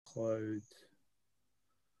Cloud.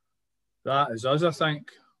 That is us, I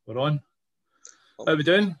think. We're on. How we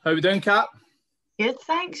doing? How we doing, Kat? Good,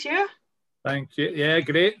 thanks. You? Thank you. Yeah,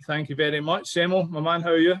 great. Thank you very much. Semo, my man,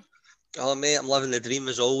 how are you? Oh, mate, I'm living the dream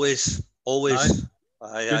as always. Always.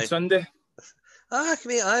 Good Sunday. Mate,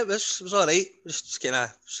 it was all right. Just kind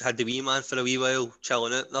of had the wee man for a wee while,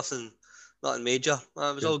 chilling out. Nothing major.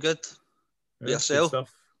 It was all good. Yeah, yourself? good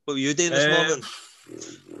stuff. What were you doing this morning?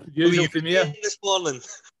 Usual for me. This morning?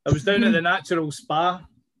 I was down at the Natural Spa,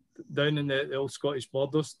 down in the old Scottish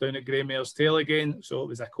borders, down at Greymare's Tail again. So it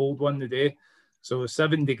was a cold one today. So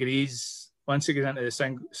 7 degrees. Once you get into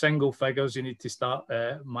the single figures, you need to start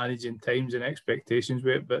managing times and expectations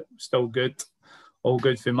with it, but still good. All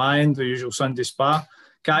good for my end, the usual Sunday spa.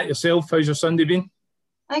 Kat, yourself, how's your Sunday been?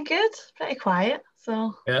 Good, pretty quiet.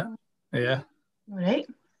 So Yeah. All right.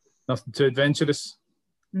 Nothing too adventurous?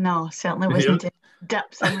 No, certainly wasn't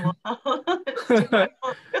dips in water.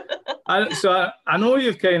 I know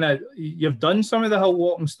you've done some of the hill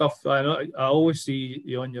walking stuff. I know I always see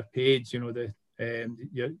you on your page, the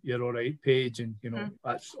your Awrite page, and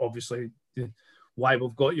that's obviously why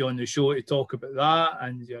we've got you on the show to talk about that,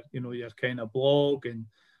 and your kind of blog and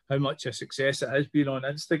how much a success it has been on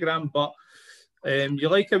Instagram. But you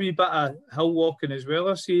like a wee bit of hill walking as well,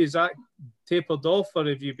 I see. Is that tapered off, or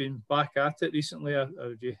have you been back at it recently, or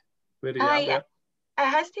have you, where are you at with it? It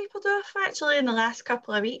has tapered off actually in the last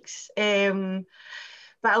couple of weeks.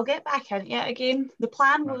 But I'll get back into it again. The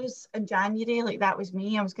plan was in January, like that was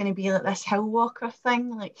me. I was going to be like this hill walker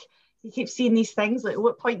thing. Like you keep seeing these things, like at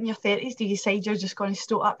what point in your 30s do you decide you're just going to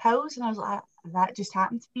stoat up hills? And I was like, that just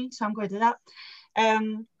happened to me, so I'm going to do that.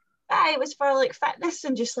 It was for like fitness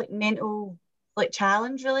and just like mental like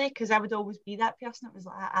challenge really, because I would always be that person that was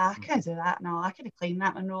like, I can't do that. No, I couldn't climb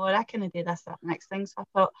that one road. I couldn't do this, that, next thing. So I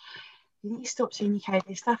thought, you need to stop saying you can't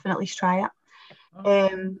do stuff and at least try it.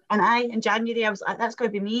 In January I was like, that's got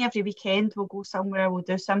to be me. Every weekend we'll go somewhere, we'll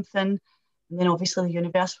do something. And then obviously the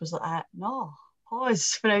universe was like, no,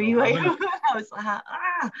 pause for a wee while. I was like,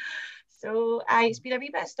 So it's been a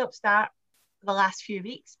wee bit stop-start the last few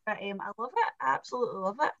weeks, but I love it. I absolutely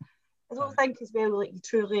love it. I don't think as well like you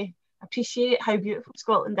truly appreciate how beautiful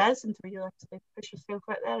Scotland is until you actually push yourself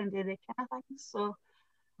out there and do the kind of things. So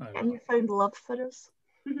and you found love for us.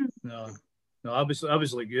 No, I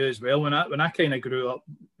was like you as well. When I kind of grew up,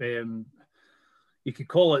 you could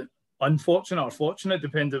call it unfortunate or fortunate,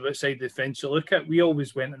 depending on which side of the fence you look at. We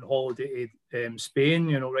always went on holiday to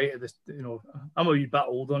Spain, right at this, I'm a wee bit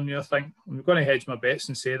older than you, I think. I'm going to hedge my bets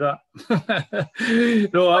and say that.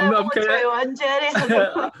 No, I'm kind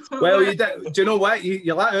of... Well, you did, do you know what?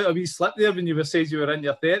 You let out a wee slip there when you said you were in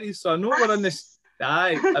your 30s, so I know we're in this...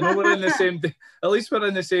 I know we're in the same... At least we're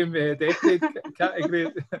in the same decade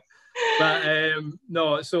category. But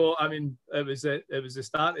no, so I mean, it was the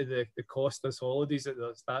start of the Costas holidays at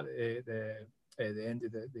the start of the end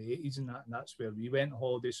of the 80s, and that's where we went on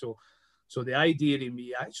holiday. So the idea of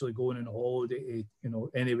me actually going on holiday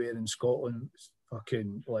to, anywhere in Scotland was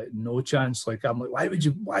fucking like no chance. Like I'm like, why would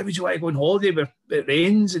you want to go on holiday where it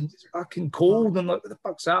rains and it's fucking cold and like what the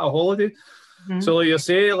fuck's that, a holiday? Mm-hmm. So like you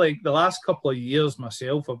say, like the last couple of years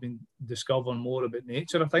myself, I've been discovering more about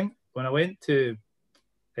nature. I think when I went to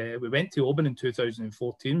we went to Oban in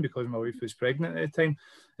 2014 because my wife was pregnant at the time,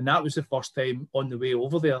 and that was the first time on the way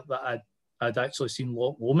over there that I'd actually seen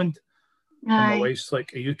Loch Lomond. And my wife's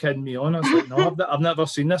like, "Are you kidding me on?" I was like, "No, I've never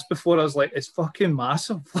seen this before." I was like, "It's fucking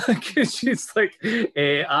massive." Like she's like,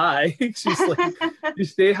 "Aye." She's like, "You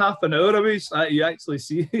stay half an hour away, you actually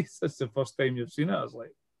see it. That's the first time you've seen it." I was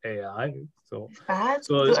like, "Aye." So I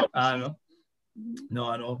don't know. No,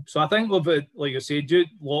 I know. So I think with it, like I said, due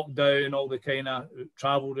to lockdown and all the kind of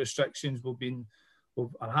travel restrictions,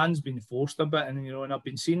 our hands been forced a bit, and I've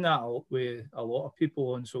been seeing that with a lot of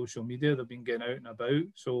people on social media. They've been getting out and about.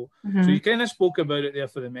 So you kind of spoke about it there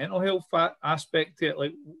for the mental health aspect to it.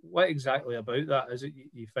 Like, what exactly about that is it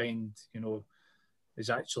you find is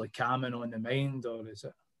actually calming on the mind, or is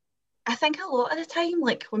it? I think a lot of the time,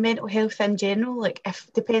 like with mental health in general, like if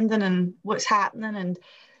depending on what's happening and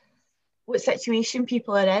what situation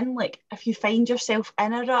people are in, like if you find yourself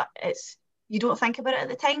in a rut, you don't think about it at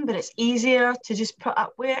the time, but it's easier to just put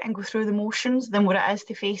up with it and go through the motions than what it is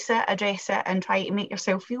to face it, address it, and try to make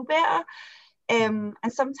yourself feel better. And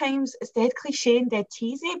sometimes it's dead cliche and dead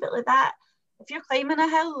cheesy, but like that, if you're climbing a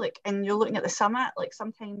hill, like, and you're looking at the summit, like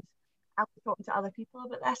sometimes I'll be talking to other people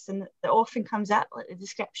about this, and it often comes up like the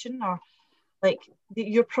description or like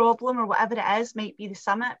your problem or whatever it is might be the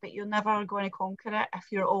summit, but you're never going to conquer it if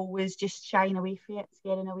you're always just shying away from it,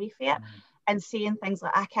 scaring away from it, and saying things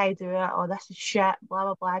like, I can't do it, or this is shit, blah,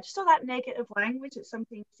 blah, blah. Just all that negative language that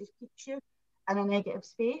sometimes just keeps you in a negative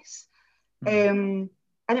space. And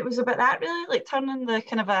it was about that really, like turning the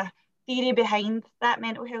kind of a theory behind that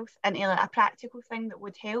mental health into like a practical thing that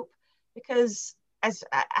would help. Because as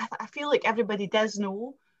I feel like everybody does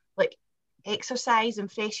know, like exercise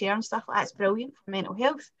and fresh air and stuff like that's brilliant for mental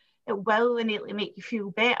health. It will innately make you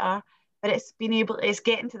feel better, but it's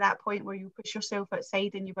getting to that point where you push yourself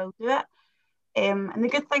outside and you will do it. And the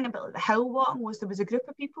good thing about like, the hill walking was there was a group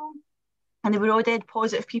of people and they were all dead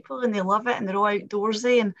positive people and they love it and they're all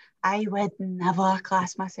outdoorsy, and I would never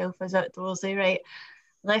class myself as outdoorsy, right?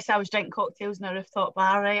 Unless I was drinking cocktails in a rooftop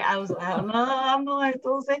bar, right? I was like, no, I'm not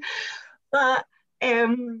outdoorsy. But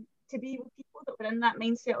to be with people that were in that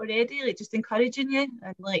mindset already, like just encouraging you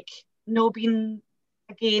and like no being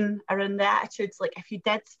again around the attitudes, like if you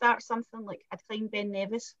did start something, like I'd climbed Ben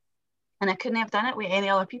Nevis and I couldn't have done it with any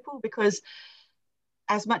other people, because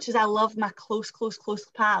as much as I love my close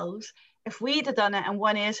pals, if we'd have done it and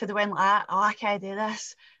one of us had went like, oh, I can't do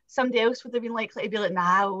this, somebody else would have been likely to be like,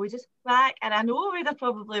 nah, we just go back. And I know we'd have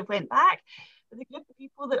probably went back. But the group of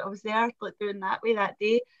people that I was there like doing that way that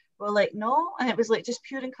day were like, no. And it was like just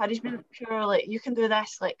pure encouragement, pure like, you can do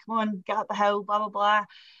this, like, come on, get up the hill, blah, blah, blah.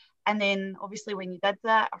 And then obviously when you did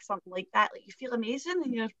that or something like that, like you feel amazing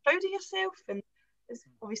and you're proud of yourself. And it's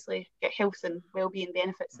obviously get health and well-being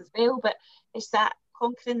benefits as well. But it's that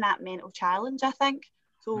conquering that mental challenge, I think.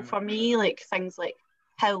 So for me, like things like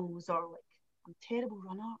hills or like, I'm a terrible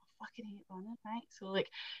runner. I fucking hate running, right? So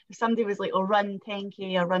like if somebody was like, oh, run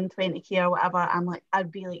 10k or run 20k or whatever, I'm like,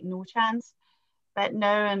 I'd be like, no chance. But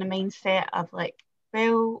now in the mindset of like,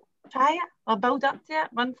 well, try it or build up to it,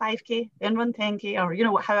 run 5k, then run 10k, or you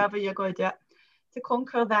know, however you're going to do it to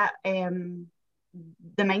conquer that the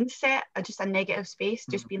mindset of just a negative space,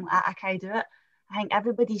 just being like, I can't do it. I think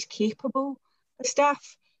everybody's capable of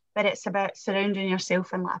stuff, but it's about surrounding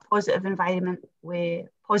yourself in like a positive environment with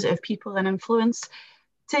positive people and influence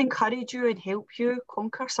to encourage you and help you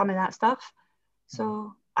conquer some of that stuff.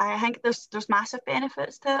 So I think there's massive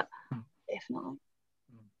benefits to it, definitely.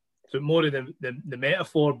 So more of the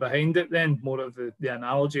metaphor behind it, then more of the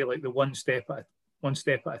analogy, like the one step at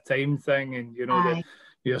a time thing, and you know that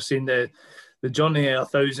you're saying the journey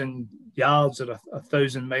of 1,000 yards or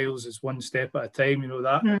 1,000 miles is one step at a time. You know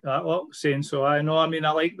that saying. So I know. I mean,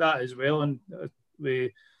 I like that as well. And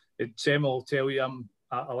Sem will tell you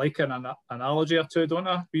I like an analogy or two, don't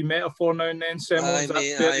I? Be metaphor now and then, Sem.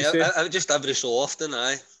 I just every so often.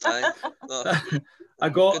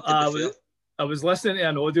 I was listening to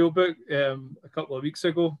an audiobook a couple of weeks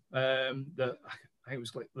ago that I think it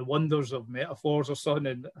was like The Wonders of Metaphors or something,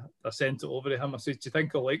 and I sent it over to him. I said, do you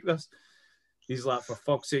think I'll like this? He's like, for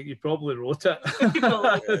fuck's sake, you probably wrote it.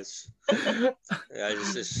 It's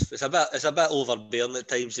a bit overbearing at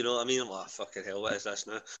times, you know what I mean? I'm like, fucking hell, what is this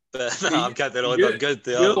now? But no, I'm kidding on. They're good.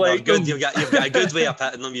 They're good. You've got a good way of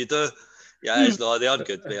pitting them. You do. Yeah, they are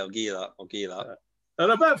good. I'll give you that. They're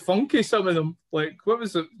a bit funky, some of them. Like, what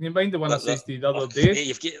was it? You mind the one I said to you the other day?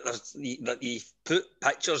 You've put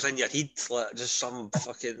pictures in your head, like just some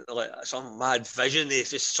fucking, like some mad vision, it's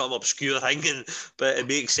just some obscure thing, but it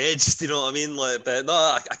makes sense, you know what I mean? Like, but no,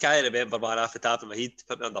 I can't remember one off the top of my head to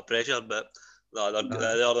put me under pressure, but no,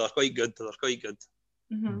 they're quite good. They're quite good.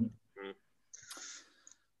 Mm-hmm.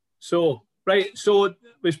 So, right, so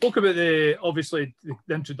we spoke about obviously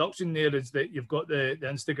the introduction there is that you've got the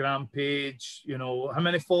Instagram page, you know, how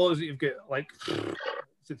many followers that you've got? Like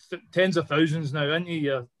tens of thousands now, aren't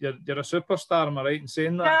you? You're a superstar, am I right in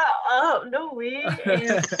saying that? Yeah, oh, no way.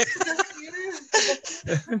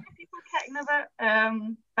 People kicking about.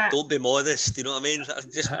 But don't be modest, you know what I mean?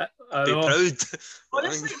 Just be proud.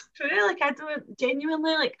 Honestly, it's true. Like, I don't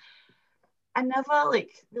genuinely, like, I never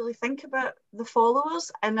like really think about the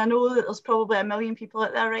followers, and I know that there's probably a million people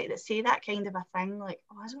out there, right, that say that kind of a thing, like,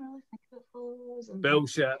 oh, I don't really think about followers and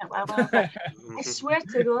bullshit. Whatever. But I swear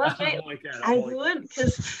to God, right, I don't,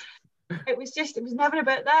 because it was never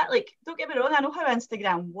about that. Like, don't get me wrong, I know how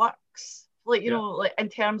Instagram works. Like, you know, like in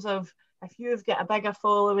terms of if you've got a bigger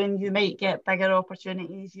following, you might get bigger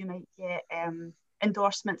opportunities, you might get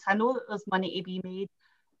endorsements. I know that there's money to be made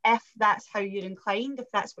if that's how you're inclined, if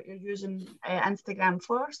that's what you're using Instagram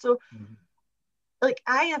for. So, like,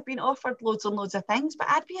 I have been offered loads and loads of things, but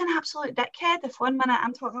I'd be an absolute dickhead if 1 minute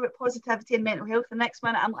I'm talking about positivity and mental health, the next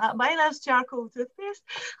minute I'm like, buy this charcoal toothpaste.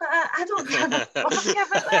 I don't give a fuck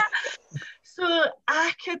about that. So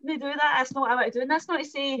I couldn't do that. That's not what I want to do. And that's not to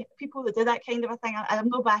say people that do that kind of a thing, I'm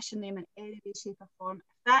not bashing them in any way, shape or form.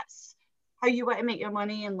 If that's how you want to make your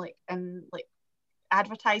money and like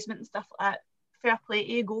advertisement and stuff like that, fair play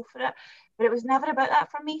to you, go for it. But it was never about that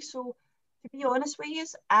for me. So to be honest with you,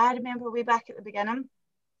 I remember way back at the beginning,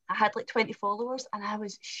 I had like 20 followers, and I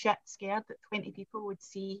was shit scared that 20 people would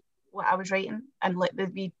see what I was writing, and like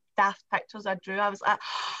there'd be daft pictures I drew. I was like,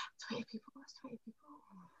 20 people, that's 20 people.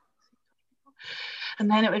 And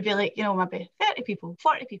then it would be like, you know, maybe 30 people,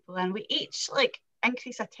 40 people, and we each like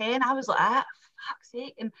increase of 10. I was like, fuck's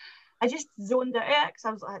sake. And I just zoned out because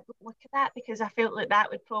I was like, look at that, because I felt like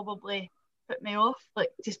that would probably put me off, like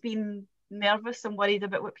just being nervous and worried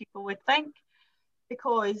about what people would think.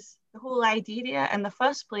 Because the whole idea in the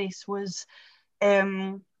first place was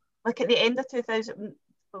like at the end of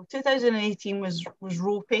 2018 was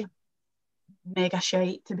ropey, mega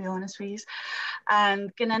shite, to be honest with you.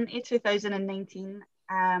 And going into 2019,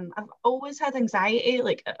 I've always had anxiety,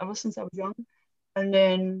 like ever since I was young. And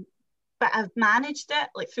then, but I've managed it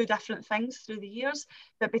like through different things through the years.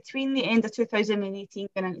 But between the end of 2018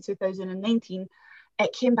 and into 2019,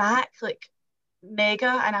 it came back like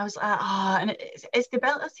mega, and I was like, and it's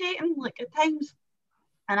debilitating like at times.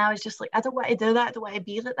 And I was just like, I don't want to do that. I don't want to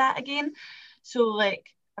be like that again. So like,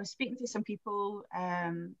 I was speaking to some people,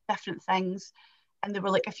 different things, and they were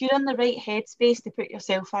like, if you're in the right headspace to put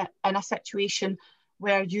yourself in a situation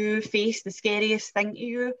where you face the scariest thing to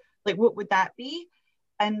you, like what would that be?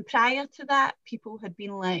 And prior to that, people had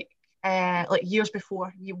been like years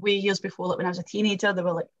before, way years before, like when I was a teenager, they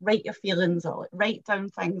were like, write your feelings or like write down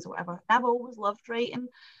things or whatever. And I've always loved writing.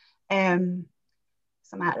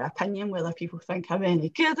 It's a matter of opinion whether people think I'm any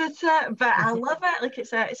good at it, but I love it. Like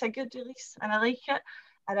it's a good release, and I like it.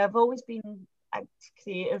 And I've always been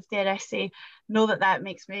creative, dare I say. Know that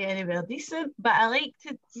makes me anywhere decent, but I like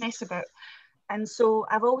to mess about. And so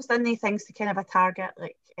I've always done these things to kind of a target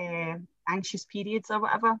like anxious periods or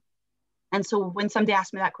whatever. And so when somebody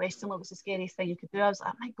asked me that question, what was the scariest thing you could do? I was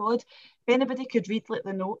like, oh my God, if anybody could read like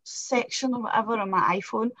the notes section or whatever on my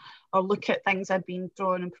iPhone, or look at things I'd been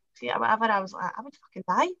drawing and Procreate or whatever, I was like, I would fucking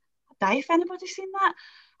die. I'd die if anybody's seen that.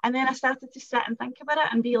 And then I started to sit and think about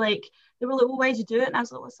it and be like, they were like, well, why'd you do it? And I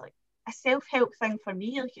was like, well, it's like a self-help thing for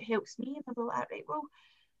me, like it helps me. And they were like, right, well,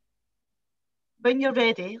 when you're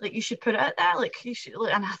ready, like you should put it out there, like you should.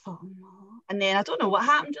 Like, and I thought, no. And then I don't know what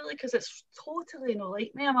happened really, because it's totally not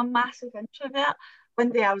like me. I'm a massive introvert. One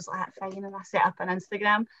day I was like, fine, and I set up an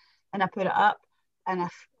Instagram and I put it up, and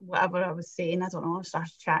if whatever I was saying, I don't know, I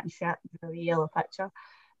started chatting shit, drew a yellow picture,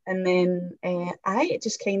 and then it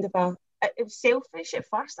just kind of it was selfish at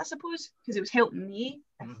first, I suppose, because it was helping me.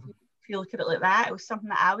 If you look at it like that, it was something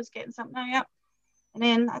that I was getting something out of. And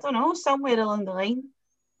then I don't know, somewhere along the line,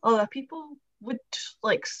 other people would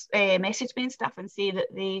like message me and stuff and say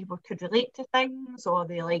that they could relate to things or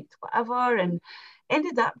they liked whatever, and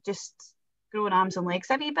ended up just growing arms and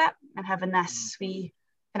legs a wee bit and having this wee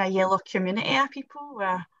kind of yellow community of people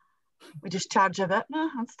where we just charge a bit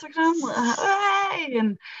on Instagram, like, aye,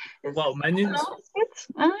 and well, minions. It's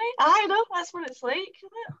good. I know that's what it's like,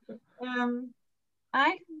 isn't it?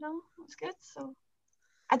 I know it's good. So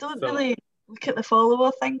I don't really look at the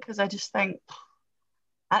follower thing, because I just think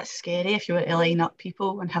that's scary. If you were to line up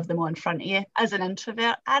people and have them all in front of you, as an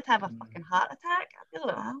introvert, I'd have a fucking heart attack. I'd be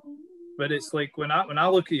like, oh. But it's like when I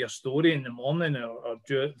look at your story in the morning or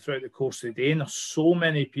throughout the course of the day, and there's so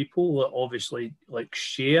many people that obviously like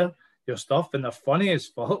share your stuff, and they're funny as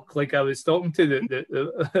fuck. Like I was talking to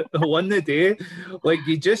the one the day, like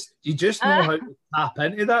you just know how to tap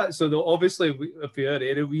into that. So obviously, if you're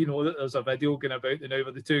area, we know that there's a video going about now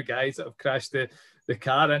with the two guys that have crashed the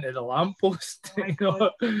car into the lamppost, you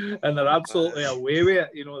know, and they're absolutely away with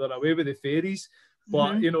it. You know, they're away with the fairies.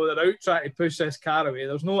 But, you know, they're out trying to push this car away.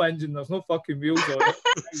 There's no engine, there's no fucking wheels on it.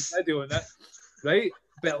 Video on it, right?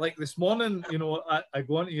 But like this morning, you know, I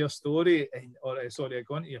go onto your story, I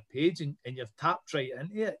go onto your page, and you've tapped right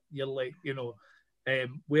into it. You're like, you know,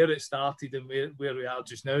 where it started and where we are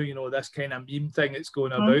just now, you know, this kind of meme thing that's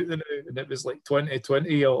going about now. And it was like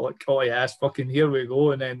 2020, or like, oh yes, fucking here we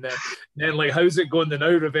go. And then like, how's it going now?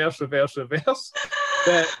 Reverse.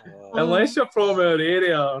 But unless you're from our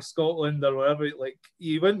area or Scotland or wherever, like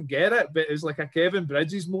you wouldn't get it. But it's like a Kevin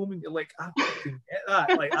Bridges moment. You're like, I fucking get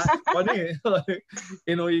that. Like that's funny. Like,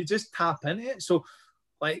 you know, you just tap into it. So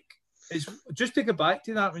like, it's just to go back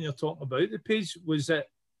to that when you're talking about the page.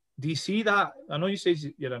 Do you see that? I know you say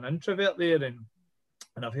you're an introvert there, and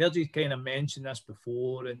I've heard you kind of mention this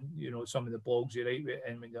before, and you know some of the blogs you write,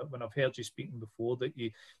 and when I've heard you speaking before, that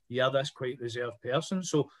you are this quite reserved person.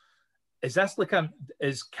 So is this like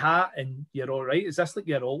is Kat and you're all right? Is this like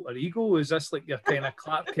your alter ego? Is this like your kind of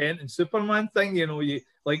Clark Kent and Superman thing? You know, you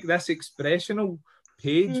like this expressional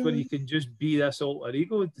page where you can just be this alter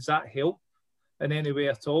ego. Does that help in any way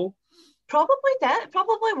at all? Probably did.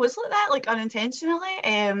 Probably was like that, like unintentionally.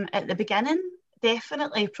 At the beginning,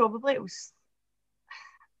 definitely. Probably it was.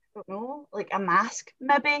 don't know, like a mask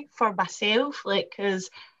maybe for myself, like, because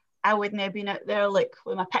I wouldn't have been out there like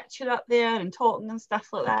with my picture up there and talking and stuff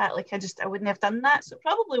like that. Like I wouldn't have done that. So it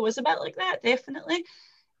probably was a bit like that, definitely.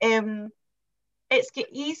 It's get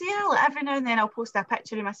easier. Like every now and then I'll post a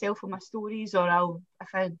picture of myself on my stories, or if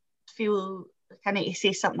I feel like I need to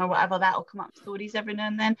say something or whatever, that'll come up in stories every now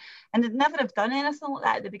and then. And I'd never have done anything like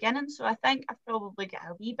that at the beginning. So I think I've probably got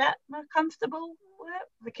a wee bit more comfortable with it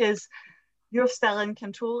because you're still in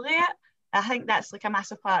control of it. I think that's like a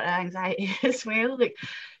massive part of anxiety as well. Like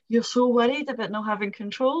you're so worried about not having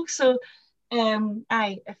control. So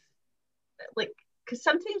if like, because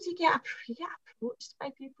sometimes you get approached by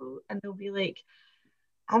people and they'll be like,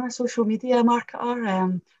 I'm a social media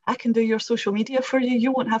marketer. I can do your social media for you.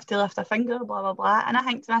 You won't have to lift a finger, blah, blah, blah. And I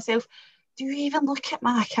think to myself, do you even look at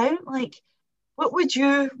my account? Like, what would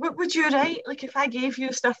you write? Like, if I gave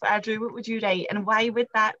you stuff that I do, what would you write? And why would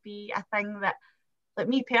that be a thing that, like,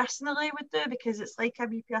 me personally would do? Because it's like a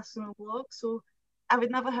wee personal blog. So I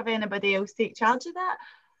would never have anybody else take charge of that.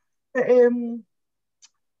 But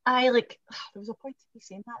I like, there was a point to be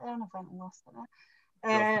saying that there and I went and lost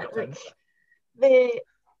it.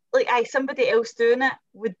 Somebody else doing it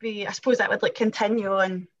would be, I suppose that would like continue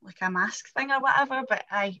on like a mask thing or whatever, but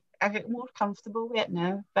I get more comfortable with it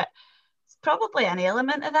now. But it's probably an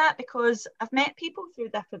element of that because I've met people through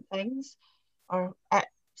different things or at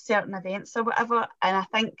certain events or whatever, and I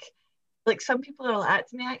think like some people are like that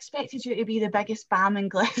to me, I expected you to be the biggest bam in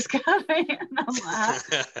Glasgow, right? And I'm like,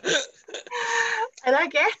 and I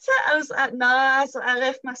get it. I was like, nah, I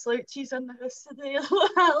left my slouchies in the house today.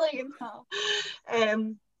 Like,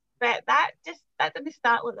 no. But that didn't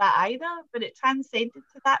start like that either, but it transcended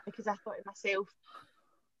to that because I thought to myself,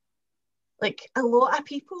 like a lot of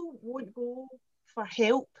people won't go for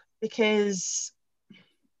help because,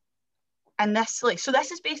 and this like, so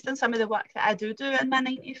this is based on some of the work that I do in my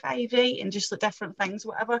 9 to 5, right, and just like different things,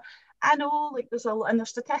 whatever. I know like there's a lot, and there's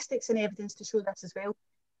statistics and evidence to show this as well.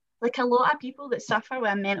 Like a lot of people that suffer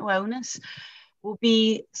with mental illness will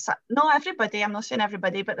be, not everybody, I'm not saying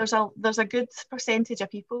everybody, but there's a good percentage of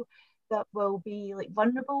people that will be like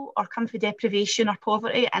vulnerable or come from deprivation or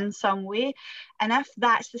poverty in some way. And if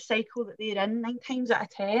that's the cycle that they're in 9 times out of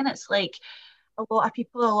 10, it's like a lot of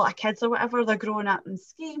people, a lot of kids or whatever, they're growing up in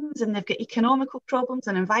schemes and they've got economical problems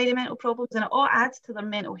and environmental problems, and it all adds to their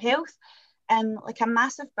mental health. And like a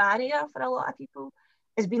massive barrier for a lot of people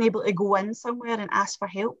is being able to go in somewhere and ask for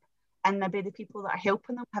help. And maybe the people that are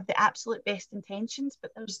helping them have the absolute best intentions, but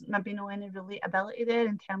there's maybe no any relatability there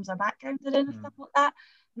in terms of background or anything like that.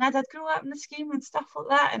 And I did grow up in the scheme and stuff like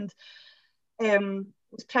that, and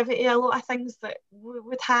was privy to a lot of things that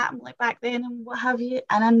would happen like back then and what have you.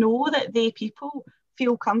 And I know that they people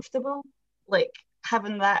feel comfortable like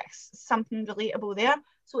having that something relatable there.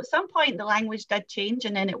 So at some point the language did change,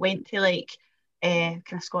 and then it went to like kind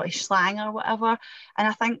of Scottish slang or whatever. And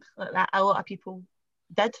I think that a lot of people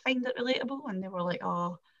did find it relatable, and they were like,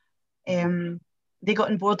 oh, they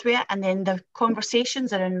got on board with it, and then the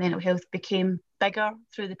conversations around mental health became bigger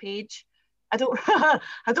through the page. I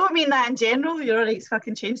don't mean that in general, you're right, it's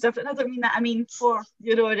fucking changed different. I don't mean that. I mean for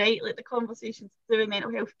you're all right, like the conversations through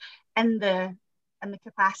mental health in the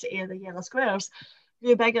capacity of the yellow squares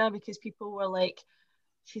grew bigger because people were like,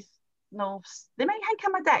 she's no, they might think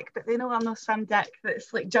I'm a dick, but they know I'm not some dick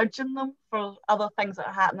that's like judging them for other things that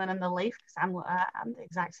are happening in their life, because I'm like, I'm the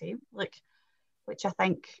exact same, like, which I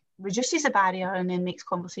think reduces the barrier and then makes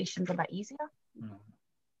conversations a bit easier.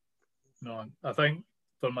 No, I think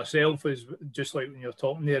for myself is just like when you're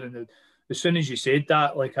talking there, and as soon as you said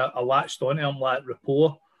that, like I latched on to them like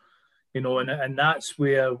rapport, you know, and that's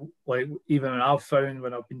where, like, even when I've found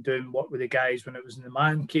when I've been doing work with the guys, when it was in the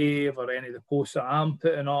man cave or any of the posts that I'm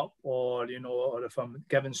putting up, or, you know, or if I'm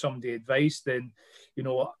giving somebody advice, then, you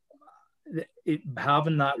know,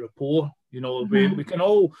 having that rapport, you know, we can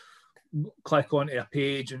all click onto a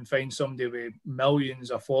page and find somebody with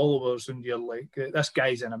millions of followers, and you're like, this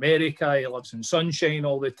guy's in America, he lives in sunshine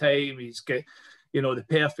all the time, he's got, you know, the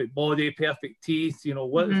perfect body, perfect teeth, you know,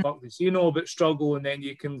 what the fuck does he know about struggle? And then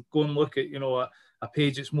you can go and look at, you know, a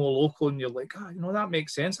page that's more local, and you're like, oh, you know, that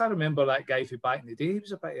makes sense. I remember that guy from back in the day. He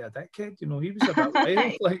was a bit of a dickhead, you know, he was a bit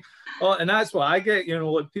wild. Like, oh, and that's what I get, you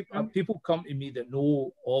know, like people come to me that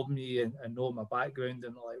know of me and know my background,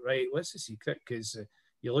 and like, right, what's the secret? Because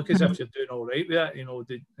you look as if you're doing all right with it, you know,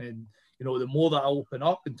 and, you know, the more that I open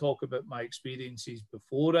up and talk about my experiences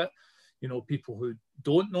before it, you know, people who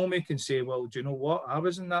don't know me can say, well, do you know what? I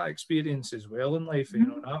was in that experience as well in life, you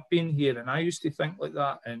know, and I've been here and I used to think like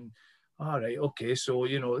that. And all right, okay. So,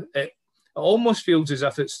 you know, it almost feels as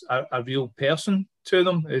if it's a real person to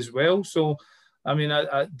them as well. So, I mean,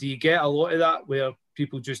 do you get a lot of that where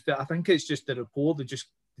people just, I think it's just the rapport, they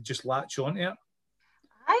just latch onto it.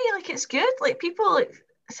 Aye, like it's good. Like people, like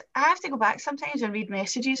I have to go back sometimes and read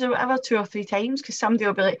messages or whatever 2 or 3 times because somebody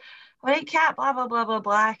will be like, all right, cat, blah, blah, blah, blah,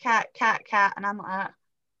 blah, cat, cat, cat. And I'm like,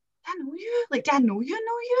 do I know you? Like, do I know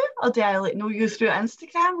you? Or do I like know you through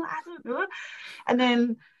Instagram? Like, I don't know. And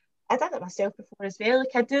then I did it myself before as well.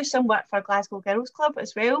 Like I do some work for Glasgow Girls Club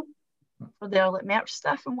as well for their like merch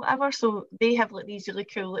stuff and whatever. So they have like these really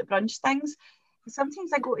cool like brunch things. And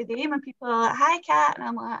sometimes I go to them and people are like, hi, cat. And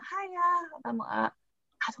I'm like, hiya. And I'm like,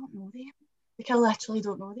 I don't know them. Like I literally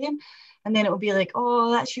don't know them. And then it will be like,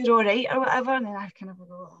 oh, that's your Awrite or whatever. And then I kind of go,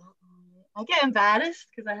 oh. I get embarrassed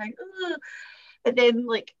because I think, oh. But then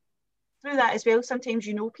like through that as well, sometimes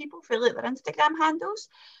you know people for like their Instagram handles.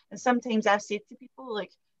 And sometimes I've said to people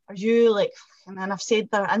like, are you like, and then I've said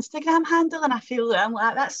their Instagram handle and I feel like I'm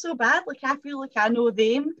like, that's so bad. Like I feel like I know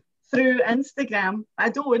them through Instagram. I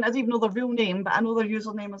don't even know their real name, but I know their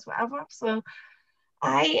username as whatever. So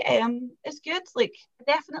it's good. Like I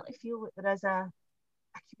definitely feel like there is a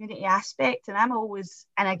community aspect, and I'm always,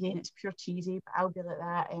 and again it's pure cheesy, but I'll be like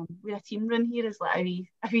that. We're a team run here is like a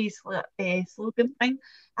wee slogan thing.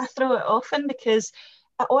 I throw it often because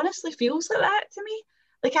it honestly feels like that to me.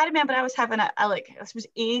 Like I remember I was having a like this was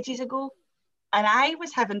ages ago, and I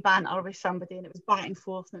was having banter with somebody, and it was back and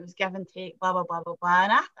forth, and it was give and take, blah blah blah blah blah,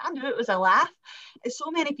 and I knew it was a laugh. And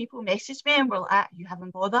so many people messaged me and were like, "You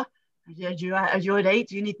haven't bothered? Are you all right?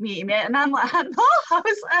 Do you need me to meet?" And I'm like, "No." I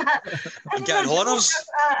was like, I'm getting honours.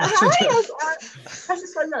 This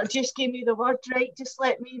is one that just gave me the word right. Just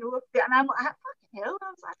let me know if they, and I'm like, "Fucking hell!" I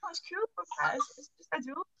was like, "That's cool." It's just a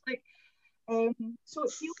joke, like. So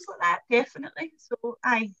it feels like that definitely. So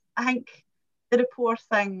I think the rapport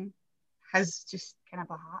thing has just kind of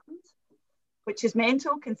happened, which is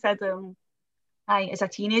mental considering as a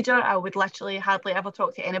teenager I would literally hardly ever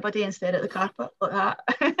talk to anybody and stare at the carpet like that.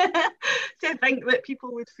 To think that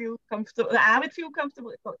people would feel comfortable, that I would feel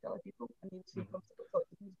comfortable to talk to other people and they would feel comfortable to talk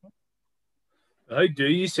to me. How do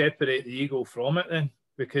you separate the ego from it then?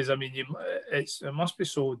 Because I mean, it must be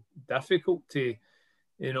so difficult to,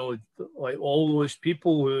 you know, like all those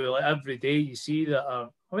people who like every day you see that are,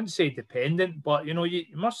 I wouldn't say dependent, but you know, you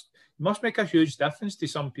must make a huge difference to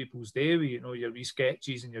some people's day with, you know, your wee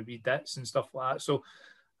sketches and your wee dits and stuff like that. So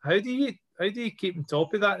how do you keep on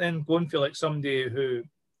top of that then, going for like somebody who,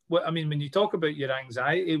 what I mean, when you talk about your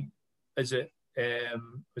anxiety, is it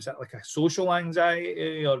was that like a social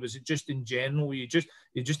anxiety, or was it just in general you're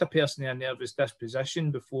just a person in a nervous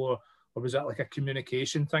disposition before, or was that like a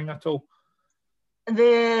communication thing at all?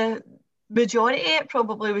 The majority it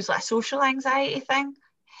probably was like a social anxiety thing.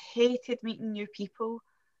 Hated meeting new people.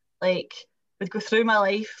 Like would go through my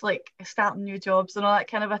life like starting new jobs and all that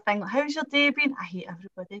kind of a thing. Like, how's your day been? I hate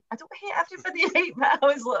everybody. I don't hate everybody, right? But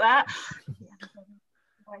I was like that.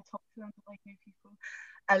 I talk to them, like new people.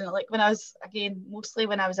 And like when I was, again, mostly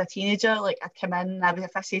when I was a teenager, like I'd come in and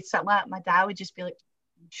if I said something like that, my dad would just be like,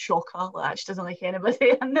 shocker, like she doesn't like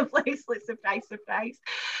anybody in the place, like surprise, surprise.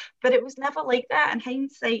 But it was never like that. And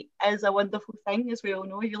hindsight is a wonderful thing, as we all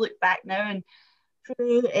know. You look back now and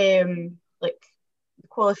through like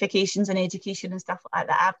qualifications and education and stuff like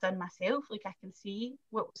that I've done myself, like I can see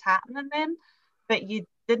what was happening then. But you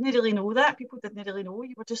didn't really know that. People didn't really know.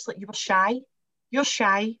 You were just like, you were shy. You're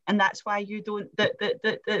shy, and that's why you don't.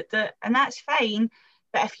 And that's fine.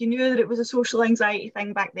 But if you knew that it was a social anxiety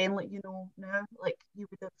thing back then, like you know now, like there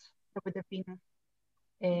would have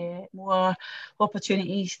been more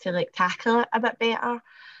opportunities to like tackle it a bit better.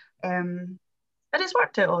 But it's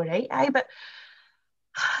worked out all right. But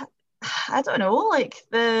I don't know, like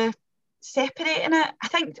the separating it. I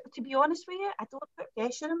think, to be honest with you, I don't put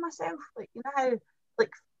pressure on myself. Like you know how,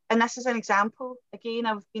 like, and this is an example. Again,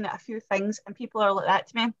 I've been at a few things, and people are like that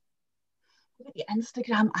to me. Look at the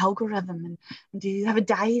Instagram algorithm, and do you have a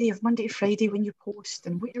diary of Monday to Friday when you post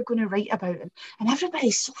and what you're going to write about, and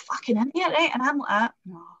everybody's so fucking into it, right? And I'm like,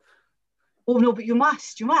 no. Oh no, but you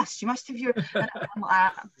must have your. And I'm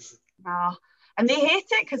like, no. And they hate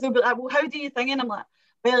it because they'll be like, well, how do you think? And I'm like,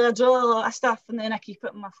 well, I draw a lot of stuff and then I keep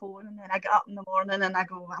it on my phone, and then I get up in the morning and I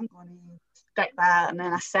go, I'm going to stick that, and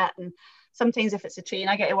then I sit, and sometimes if it's a train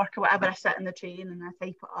I get to work or whatever, I sit in the train and I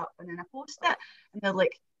type it up and then I post it, and they're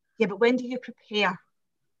like, yeah, but when do you prepare?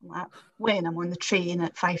 I'm like, when I'm on the train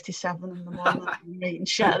at 5 to 7 in the morning and writing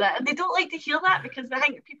shit like that. And they don't like to hear that because I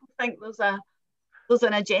think people think there's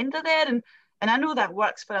an agenda there, and I know that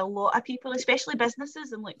works for a lot of people, especially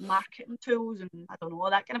businesses and like marketing tools and I don't know,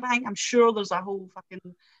 that kind of thing. I'm sure there's a whole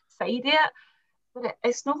fucking side of it, but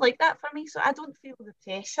it's not like that for me. So I don't feel the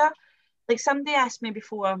pressure. Like somebody asked me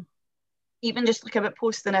before, even just like about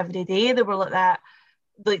posting every day, they were like that,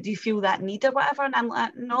 like, do you feel that need or whatever? And I'm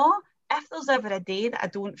like, no, if there's ever a day that I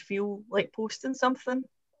don't feel like posting something,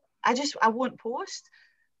 I won't post.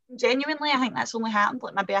 Genuinely, I think that's only happened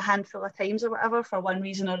like maybe a handful of times or whatever for one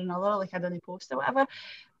reason or another, like I didn't post or whatever.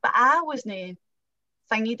 But I wasn't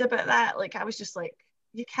thingied about that. Like, I was just like,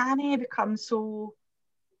 you can't become so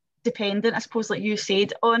dependent, I suppose, like you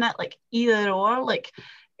said, on it, like either or, like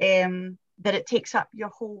that it takes up your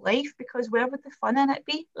whole life, because where would the fun in it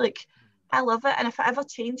be? Like, I love it, and if it ever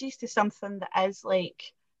changes to something that is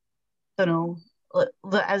like, I don't know,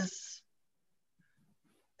 that is,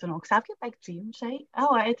 I don't know, because I've got big dreams, right? I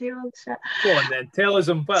want to do all this shit. Go on then, tell us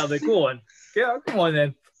them. What are they? Go on. Yeah, come on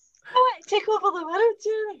then. I want to take over the world,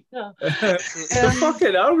 Jerry. No. The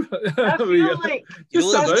fucking hell. I feel like you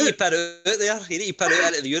need to put it out there. You need to put it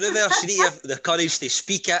out into the universe. You need to have the courage to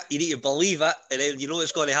speak it. You need to believe it, and then you know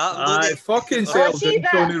it's going to happen. Don't you? Fucking settled in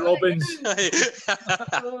Tony Robbins. No,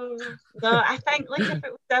 I think like if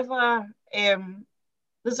it was ever,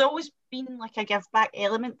 there's always been like a give back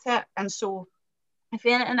element to it, and so if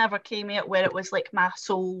anything ever came out where it was like my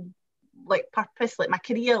sole like purpose, like my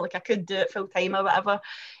career, like I could do it full time or whatever,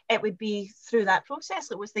 it would be through that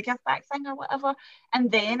process. It was the give back thing or whatever.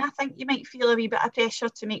 And then I think you might feel a wee bit of pressure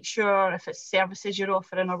to make sure if it's services you're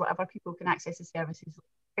offering or whatever, people can access the services.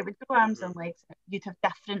 It would go arms and legs. You'd have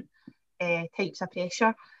different types of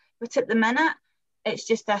pressure. But at the minute, it's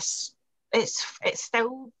just this, it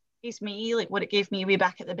still gives me like what it gave me way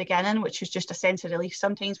back at the beginning, which was just a sense of relief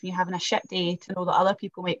sometimes when you're having a shit day, to know that other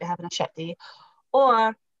people might be having a shit day.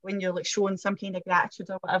 Or when you're like showing some kind of gratitude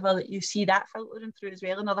or whatever, that you see that filtering through as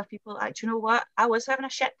well, and other people like, you know what, I was having a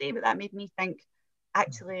shit day, but that made me think,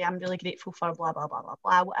 actually, I'm really grateful for blah, blah, blah, blah,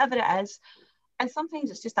 blah, whatever it is. And sometimes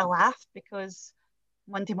it's just a laugh, because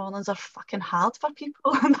Monday mornings are fucking hard for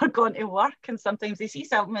people and they're going to work, and sometimes they see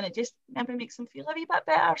something and it just never makes them feel a wee bit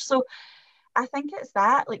better. So I think it's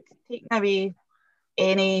that, like taking away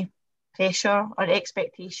any pressure or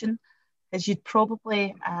expectation, because you'd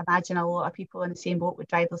probably, I imagine a lot of people in the same boat would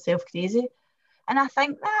drive themselves crazy. And I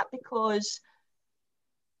think that because,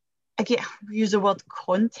 we use the word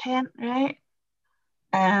content, right?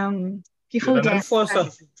 People get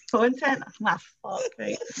content. My fuck,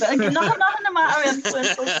 right? But again, nothing no matter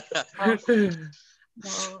influence.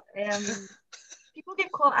 No, people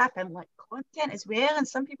get caught up in like content as well, and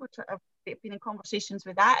some people have been in conversations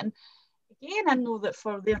with that. And again, I know that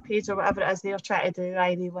for their page or whatever it is they're trying to do,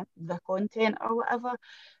 they want the content or whatever.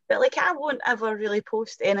 But like, I won't ever really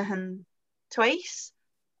post anything twice.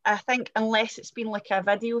 I think unless it's been like a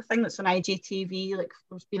video thing that's on IGTV, like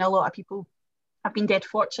there's been a lot of people, I've been dead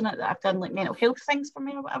fortunate that I've done like mental health things for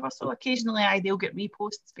me or whatever. So occasionally they'll get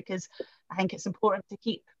reposts, because I think it's important to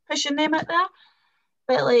keep pushing them out there.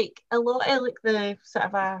 But like a lot of like the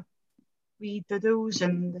sort of wee doodles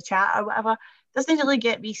and the chat or whatever doesn't really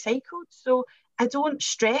get recycled. So I don't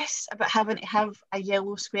stress about having to have a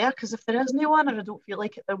yellow square, because if there is no one, or I don't feel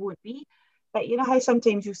like it, there won't be. But you know how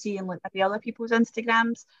sometimes you'll see in like maybe other people's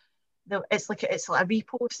Instagrams, it's like a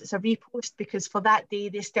repost. It's a repost because for that day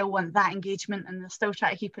they still want that engagement and they're still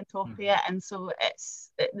trying to keep on top of it, and so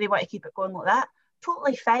they want to keep it going like that.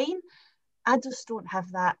 Totally fine. I just don't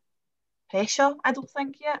have that pressure, I don't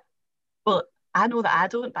think, yet. Well, I know that I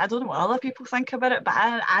don't, but I don't know what other people think about it, but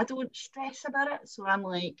I don't stress about it. So I'm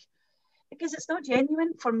like, because it's not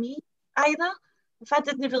genuine for me either. If I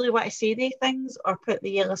didn't really want to say these things or put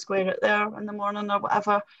the yellow square out there in the morning or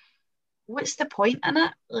whatever, what's the point in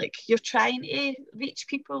it? Like, you're trying to reach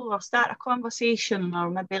people or start a conversation or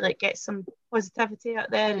maybe like get some positivity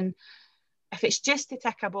out there, and if it's just to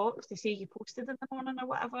tick a box to say you posted in the morning or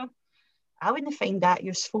whatever, I wouldn't find that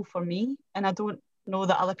useful for me, and I don't know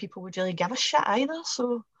that other people would really give a shit either.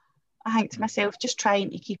 So I think to myself, just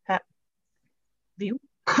trying to keep it real.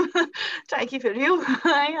 Try to keep it real.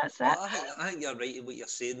 That's it. I think you're right in what you're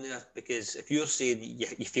saying there, because if you're saying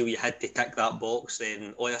you feel you had to tick that box,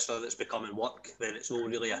 then all of a sudden it's becoming work, then it's not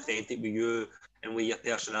really authentic with you and with your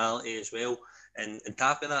personality as well. And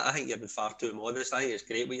tapping that, I think you've been far too modest. I think it's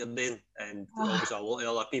great what you're doing, and obviously a lot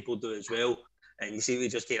of other people do as well. And you see, we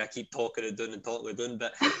just kind of keep talking it down.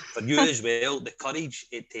 But for you as well, the courage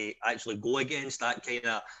to actually go against that kind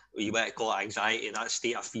of, you might call it anxiety, that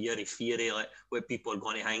state of fear, like what people are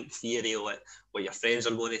going to think, fear, like what your friends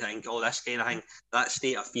are going to think, all this kind of thing. That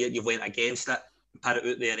state of fear, you went against it, put it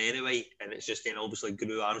out there anyway, and it's just kind of obviously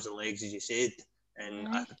grew arms and legs, as you said. And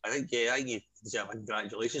I think you deserve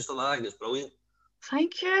congratulations for that. I think it's brilliant.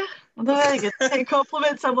 Thank you. I'm not very good at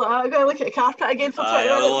compliments. I'm like, I'm going to look at the carpet again for 20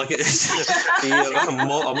 minutes. I'm a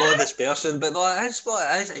modest person, but no, it is what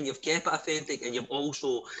it is, and you've kept it authentic, and you've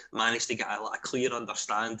also managed to get a clear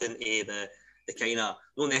understanding of the the kind of,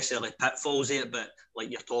 not necessarily pitfalls of it, but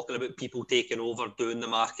like you're talking about people taking over, doing the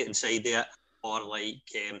marketing side of it, or like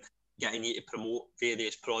getting you to promote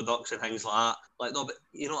various products and things like that. Like, no, but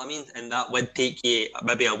you know what I mean? And that would take you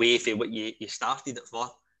maybe away from what you started it for.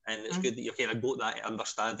 And it's good that you kind of got that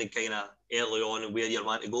understanding kind of early on and where you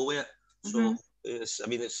want to go with it. So, it's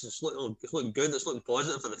looking good. It's looking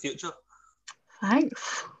positive for the future.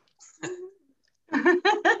 Thanks.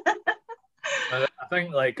 I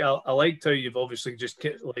think like I liked how you've obviously just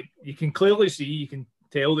kept, like, you can clearly see, you can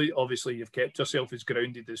tell that obviously you've kept yourself as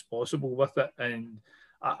grounded as possible with it, and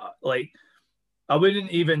I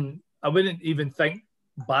wouldn't even think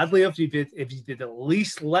badly if you did at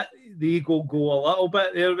least let the ego go a little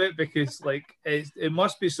bit there, bit, because like it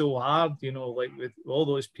must be so hard, you know, like with all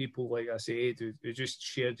those people, like I say, who just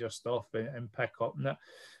shared your stuff and pick up on it.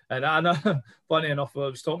 And I know, funny enough, I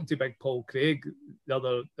was talking to Big Paul Craig the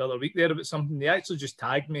other week there about something. They actually just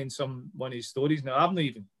tagged me in one of his stories. Now I've not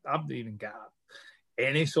even got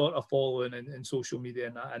any sort of following in social media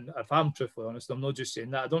and that. And if I'm truthfully honest, I'm not just saying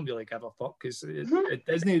that. I don't really give a fuck because it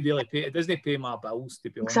doesn't pay my bills, to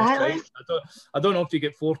be honest. Exactly. Right? I don't know if you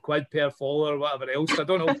get £4 per follower or whatever else. I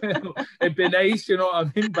don't know. It'd be nice, you know what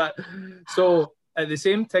I mean? But so at the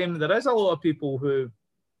same time, there is a lot of people who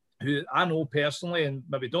I know personally and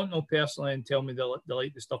maybe don't know personally and tell me they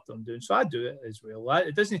like the stuff that I'm doing. So I do it as well.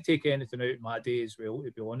 It doesn't take anything out of my day as well,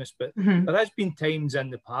 to be honest. But there has been times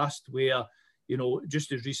in the past where, you know,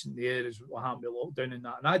 just as recently as what happened with lockdown and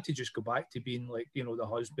that, and I had to just go back to being like, you know, the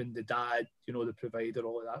husband, the dad, you know, the provider,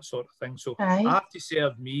 all of that sort of thing. So I have to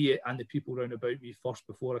serve me and the people around about me first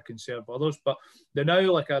before I can serve others. But they're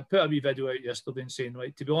now, like, I put a wee video out yesterday and saying,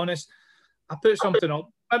 right, to be honest, I put something up,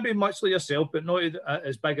 maybe much like yourself, but not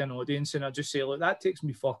as big an audience, and I just say, look, that takes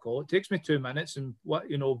me fuck all. It takes me 2 minutes, and what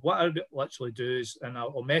I literally do is, and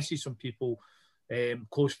I'll message some people,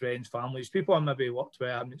 close friends, families, people I maybe worked with,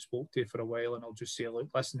 I haven't spoke to for a while, and I'll just say, look,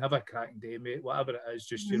 listen, have a cracking day, mate, whatever it is,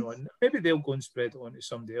 just, you know, and maybe they'll go and spread it on to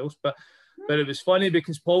somebody else. But it was funny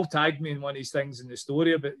because Paul tagged me in one of these things in the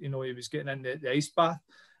story about, you know, he was getting in the ice bath,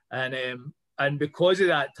 and because of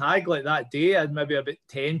that tag, like that day, I had maybe about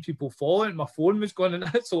 10 people following. My phone was going in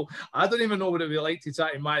that. So I don't even know what it would be like to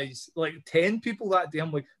try to manage like 10 people that day.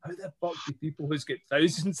 I'm like, how the fuck do people who's got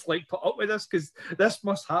thousands like put up with this? Because this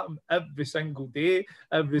must happen every single day,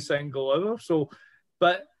 every single hour. So,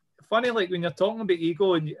 but funny, like when you're talking about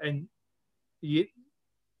ego and you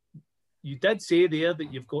did say there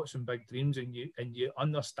that you've got some big dreams and you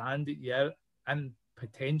understand that you're in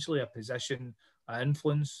potentially a position of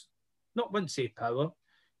influence. Not wouldn't say power,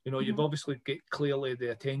 you know, you've obviously got clearly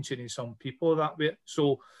the attention of some people that way.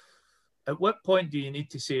 So at what point do you need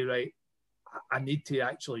to say, right, I need to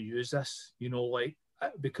actually use this, you know, like,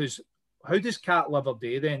 because how does Kat live her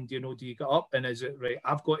day then? Do you get up and is it, right,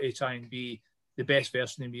 I've got to try and be the best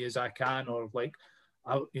version of me as I can, or like,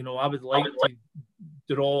 I would like to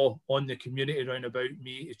draw on the community around about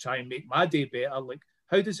me to try and make my day better. Like,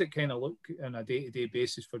 how does it kind of look on a day-to-day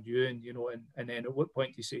basis for you? And, you know, and then at what point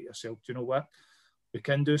do you say to yourself, do you know what? We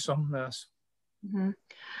can do something like this.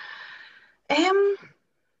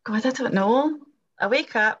 God, I don't know. I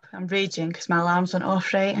wake up, I'm raging because my alarms went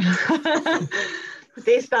off, right? The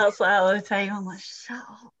day starts like that all the time. I'm like, shut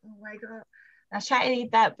up. Oh my God. And I try to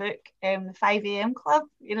read that book, the 5 a.m. Club,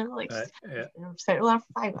 you know, like start alarm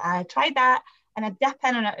for 5. I tried that. And I dip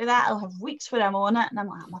in and out of that. I'll have weeks where I'm on it and I'm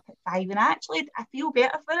like, I'm up at 5. And actually, I feel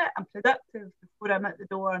better for it. I'm productive before I'm at the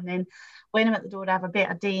door. And then when I'm at the door, I have a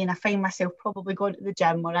better day. And I find myself probably going to the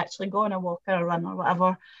gym or actually going a walk or a run or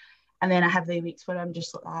whatever. And then I have the weeks where I'm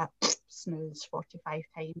just like that, snooze 45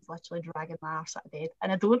 times, literally dragging my arse out of bed.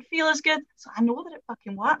 And I don't feel as good. So I know that it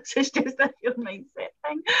fucking works. It's just a your mindset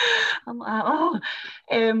thing. I'm like, oh.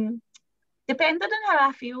 Depending on how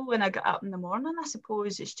I feel when I get up in the morning, I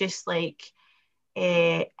suppose it's just like,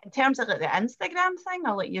 in terms of like the Instagram thing,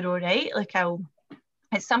 I'll let you know, right? Like I'll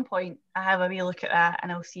at some point I have a wee look at that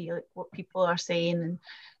and I'll see like what people are saying, and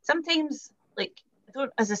sometimes like I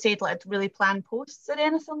don't, as I said, like really plan posts or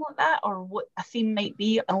anything like that, or what a theme might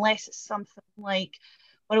be, unless it's something like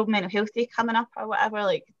World Mental Health Day coming up or whatever,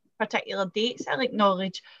 like particular dates I like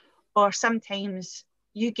knowledge, or sometimes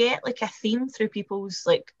you get like a theme through people's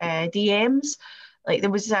like DMs. Like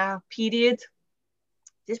there was a period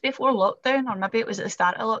just before lockdown, or maybe it was at the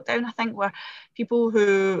start of lockdown, I think, where people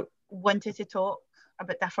who wanted to talk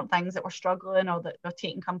about different things that were struggling or that were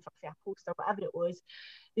taking comfort for a post or whatever it was,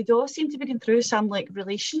 they'd all seem to be going through some like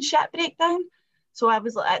relationship breakdown. So I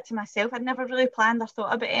was like that to myself. I'd never really planned or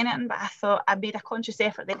thought about anything, but I thought I made a conscious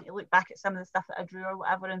effort then to look back at some of the stuff that I drew or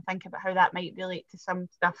whatever and think about how that might relate to some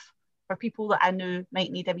stuff for people that I knew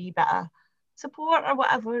might need a wee bit of support or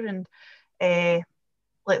whatever. And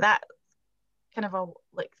like that kind of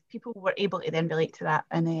like people were able to then relate to that,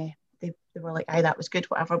 and they were like, aye, that was good,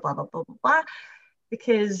 whatever, blah, blah, blah, blah, blah.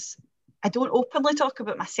 Because I don't openly talk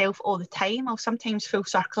about myself all the time. I'll sometimes full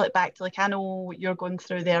circle it back to like, I know what you're going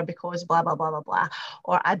through there because blah, blah, blah, blah, blah.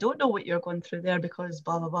 Or I don't know what you're going through there because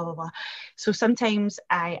blah, blah, blah, blah, blah. So sometimes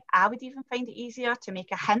I would even find it easier to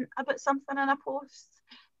make a hint about something in a post.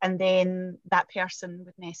 And then that person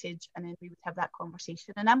would message and then we would have that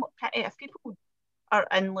conversation. And I'm pretty, if people are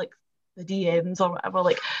in like the DMs or whatever,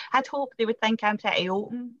 like I'd hope they would think I'm pretty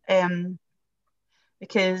open.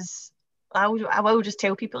 Because I will just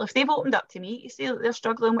tell people if they've opened up to me, you say that they're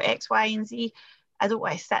struggling with X, Y, and Z, I don't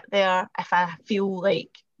want to sit there if I feel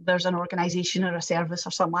like there's an organisation or a service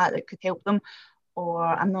or something like that could help them, or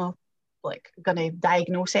I'm not like going to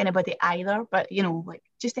diagnose anybody either, but you know, like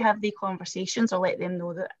just to have the conversations or let them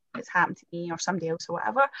know that it's happened to me or somebody else or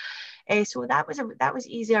whatever. So that was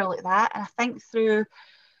easier like that, and I think through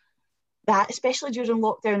that, especially during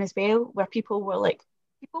lockdown as well, where people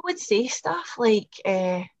would say stuff like,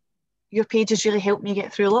 your page has really helped me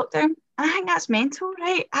get through lockdown. I think that's mental,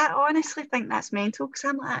 right? I honestly think that's mental because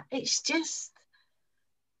I'm like, it's just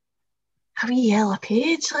a wee yellow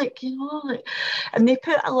page, like, you know, like, and they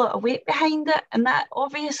put a lot of weight behind it, and that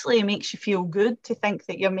obviously makes you feel good to think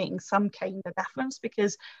that you're making some kind of difference,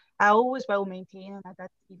 because I always will maintain, and I did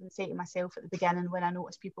even say to myself at the beginning when I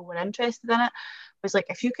noticed people were interested in it, was like,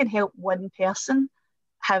 if you can help one person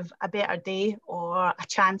have a better day or a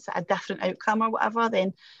chance at a different outcome or whatever,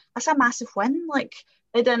 then that's a massive win. Like,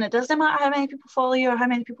 it doesn't matter how many people follow you or how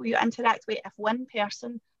many people you interact with. If one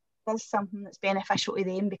person does something that's beneficial to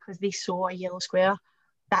them because they saw a yellow square,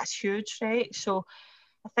 that's huge, right? So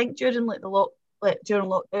I think during during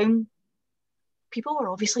lockdown, people were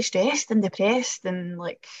obviously stressed and depressed, and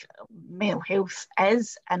like mental health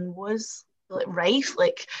is and was like rife,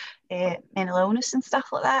 like mental illness and stuff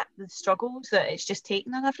like that, the struggles that it's just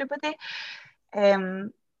taken on everybody.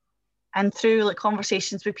 And through like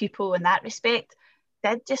conversations with people in that respect,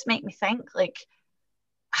 did just make me think like,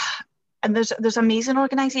 and there's amazing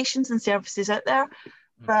organisations and services out there,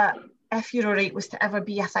 but if your Awrite was to ever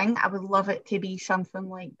be a thing, I would love it to be something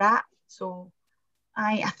like that. So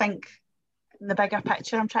I think in the bigger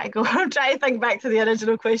picture, I'm trying to think back to the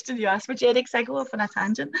original question you asked me, Jerry, because I go off on a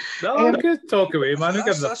tangent. No, good, talk away, man. Who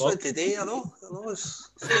gives a fuck? That's what today, I know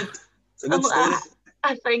it's good. It's a good story.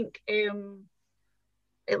 I think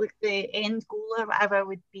like the end goal or whatever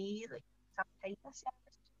would be like some kind of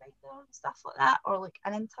service provider and stuff like that, or like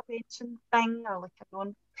an intervention thing, or like a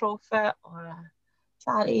non-profit or a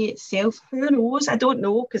charity itself. Who knows? I don't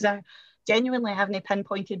know, because I genuinely haven't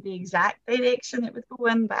pinpointed the exact direction it would go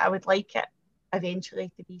in, but I would like it eventually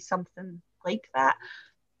to be something like that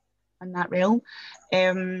in that realm.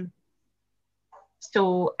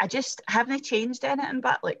 So I just haven't changed anything,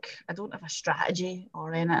 but like I don't have a strategy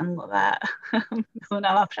or anything like that. I don't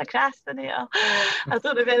have a procrastinator. I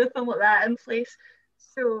don't have anything like that in place.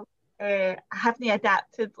 So I haven't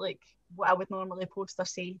adapted like what I would normally post or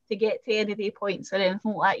say to get to any day points or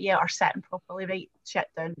anything like that yet, or sit and properly write shit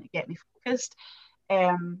down to get me focused.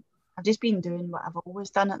 I've just been doing what I've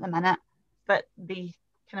always done at the minute, but the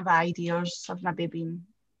kind of ideas have maybe been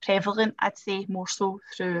prevalent, I'd say, more so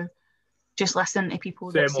through just listening to people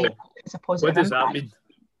that say it's a positive impact. What does that mean?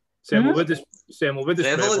 Semo, what does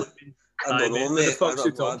prevalent mean? I don't know, mate. I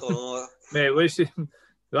don't know. Mate, what's it?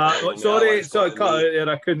 Sorry, cut out there.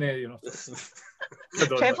 I couldn't hear you.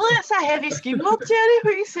 Prevalent's a heavy scheme word, Jerry.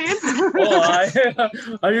 What are you saying?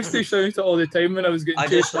 I used to shout it all the time when I was getting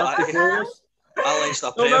chased after followers. Alex,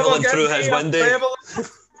 the prevalent through his window.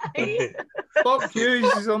 Fuck you,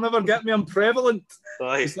 he'll never get me. I'm prevalent.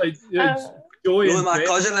 It's like Joey. My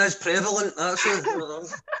cousin is prevalent. That's it. For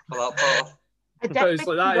that part. It's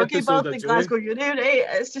like that episode of Glasgow Uni, right?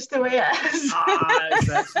 It's just the way it is.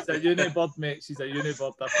 She's a uni bird, mate. She's a uni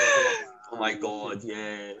bird. Oh my god,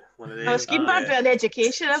 yeah. One of them. No, scheme bird with an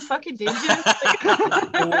education. I'm fucking dangerous.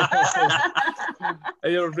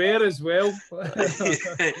 You're rare as well.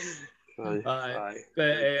 Aye.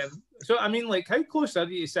 But so I mean, like, how close are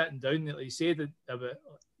you to sitting down? Like you said about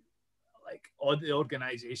like the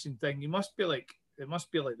organisation thing. It must be like the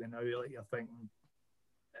now. Like you're thinking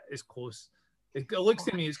it's close. It looks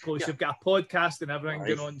to me it's close. Yeah. You've got a podcast and everything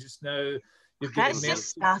going on just now. You've got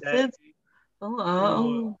just started.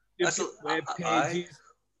 Oh, you've got web pages.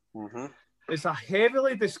 Mm-hmm. It's a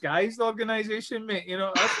heavily disguised organisation, mate. You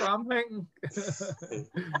know, that's what I'm thinking.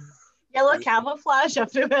 Yellow camouflage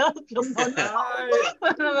everywhere. Just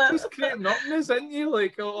creating upness, isn't you?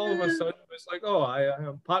 Like all of a sudden, it's like, oh,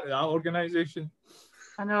 I'm part of that organisation.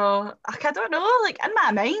 I know. I don't know. Like in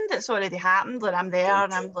my mind, it's already happened, and I'm there,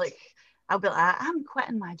 and I'm like, I'll be like, I'm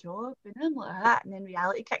quitting my job, and then like that, and then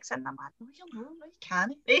reality kicks in, and I'm like, no, you're not, you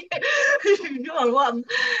can't be. You're one.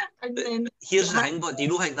 And then here's the thing, but do you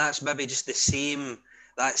not think that's maybe just that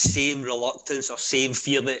same reluctance or same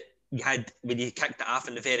fear that you had when you kicked it off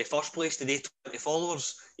in the very first place to do 20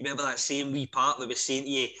 followers? You remember that same wee part that was saying to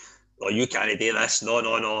you, "Oh, you can't do this.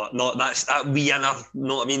 No, that's that wee inner, you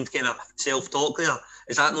know what I mean, kind of self-talk there.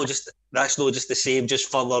 Is that not just the same,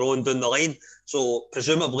 just further on down the line? So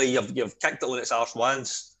presumably you've kicked it on its arse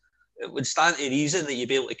once. It would stand to reason that you'd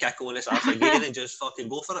be able to kick it on its arse again and just fucking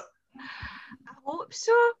go for it. I hope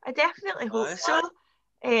so. I definitely hope so.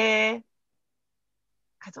 I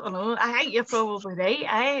don't know. I think you're probably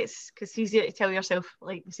right. It's because it's easier to tell yourself,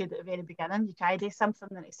 like we said at the very beginning, you try to do something,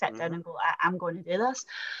 then you sit down and go, I'm going to do this.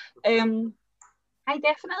 I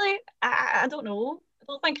definitely, I don't know. I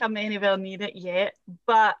don't think I'm anywhere near it yet,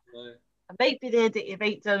 but I might be ready to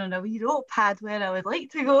write down on a wee notepad where I would like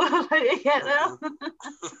to go to get there.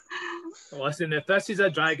 Listen, if this is a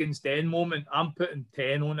Dragon's Den moment, I'm putting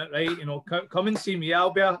 10 on it, right? You know, come and see me. I'll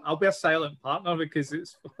be a silent partner because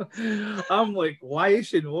it's. I'm like, why is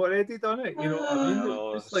she not already done it? You know what I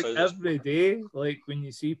mean? It's like every day, like when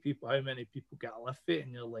you see people, how many people get a lift it,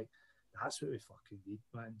 and you're like, that's what we fucking need,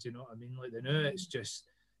 man. Do you know what I mean? Like, the new,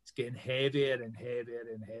 it's getting heavier and heavier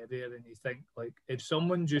and heavier, and you think, like, if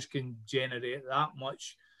someone just can generate that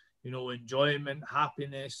much, you know, enjoyment,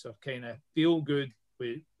 happiness, or kind of feel good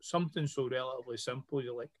with something so relatively simple,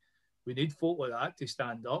 you're like, we need folk like that to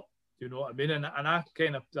stand up. Do you know what I mean? And I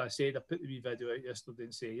kind of, I said, I put the wee video out yesterday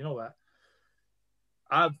and say, you know what,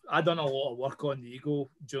 I've done a lot of work on the ego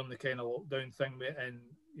during the kind of lockdown thing, and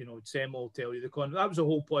you know, Sam will tell you that was the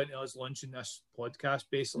whole point of us launching this podcast.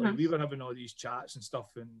 Basically, we were having all these chats and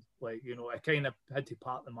stuff, and like, you know, I kind of had to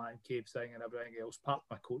part the man cave thing and everything else, part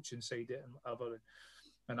my coaching side it and whatever.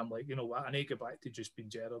 And I'm like, you know what, I need to get back to just being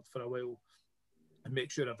Gerard for a while and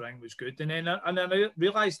make sure everything was good. And then I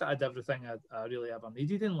realised that I had everything I really ever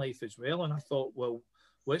needed in life as well. And I thought, well,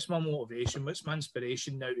 what's my motivation? What's my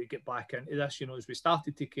inspiration now to get back into this? You know, as we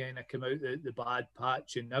started to kind of come out the bad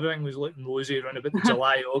patch and everything was looking rosy around about the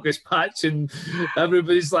July, August patch, and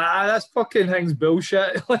everybody's like, this fucking thing's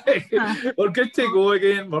bullshit. Like, we're good to go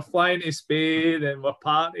again. We're flying to Spain and we're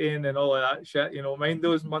partying and all of that shit. You know, mind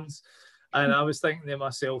those months. And I was thinking to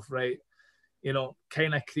myself, right, you know,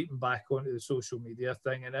 kind of creeping back onto the social media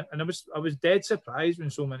thing, and I was dead surprised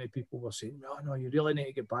when so many people were saying, no, you really need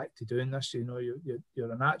to get back to doing this. You know,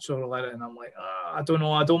 you're a natural at it, and I'm like, I don't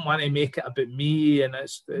know, I don't want to make it about me, and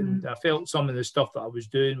and I felt some of the stuff that I was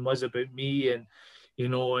doing was about me, and you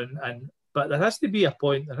know, but there has to be a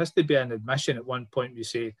point, there has to be an admission at one point. You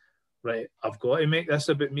say, right, I've got to make this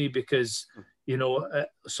about me because, you know,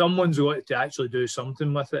 someone's got to actually do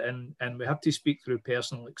something with it, and we have to speak through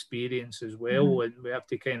personal experience as well, and we have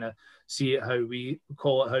to kind of see it how we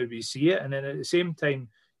call it, how we see it, and then at the same time,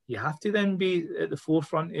 you have to then be at the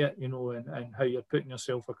forefront of it, you know, and how you're putting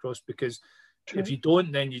yourself across, because if you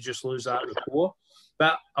don't, then you just lose that rapport.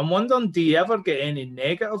 But I'm wondering, do you ever get any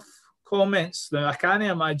negative comments? Now, I can't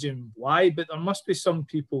imagine why, but there must be some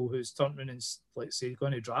people who's turned around and, like, say,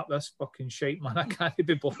 going to drop this fucking shite, man. I can't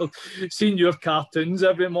be bothered seeing your cartoons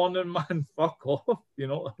every morning, man. Fuck off. You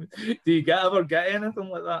know, do you ever get anything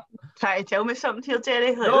like that? Try to tell me something here,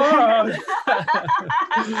 Jerry. No. Do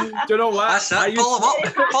you know what? That's it. Pull him up.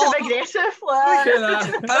 Passive aggressive. Put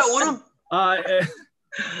it on him.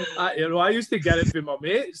 You know, I used to get it from my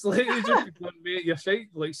mates. Like, they just be going, mate, you're shite.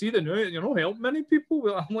 Like, see the new, you're not helping many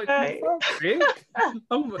people. I'm like, fuck's sake.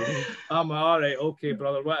 I'm all right, okay,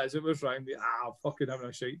 brother. What is it? What's wrong? I'm fucking having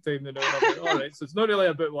a shite time now. Like, all right, so it's not really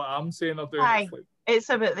about what I'm saying or doing. Aye, it's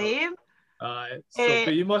about them.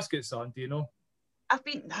 But you must get sun, do you know? I've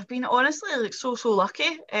been honestly like so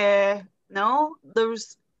lucky. No,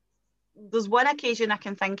 there's one occasion I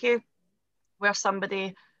can think of where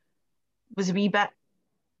somebody was a wee bit.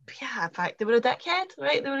 Yeah, in fact, they were a dickhead,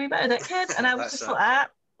 right? They were a bit of a dickhead, and I was just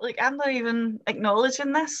like, I'm not even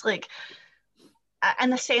acknowledging this, like, in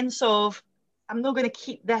the sense of, I'm not going to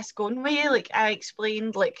keep this going with you. Like, I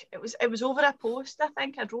explained, like, it was over a post, I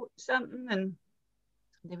think. I wrote something, and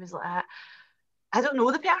they was like, I don't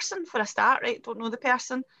know the person for a start, right? Don't know the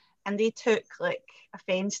person, and they took, like,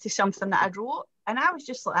 offence to something that I wrote, and I was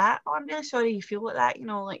just like, oh, I'm really sorry you feel like that, you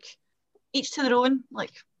know, like, each to their own,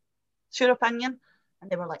 like, it's your opinion. And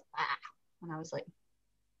they were like, and I was like,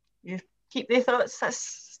 you keep their thoughts,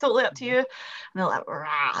 that's totally up to you. And they're like,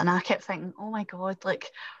 rah. And I kept thinking, oh my God, like,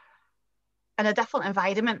 in a different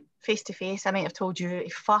environment, face to face, I might have told you to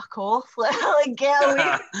fuck off, like get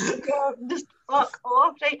away, just fuck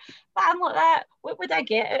off, right? But I'm like that. What would I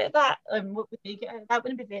get out of that? What would they get out of that?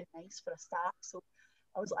 Wouldn't be very nice for a start. So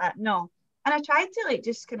I was like, no, And I tried to like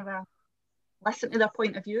just kind of listen to their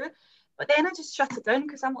point of view. But then I just shut it down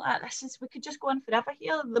because I'm like, we could just go on forever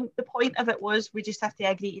here. The point of it was we just have to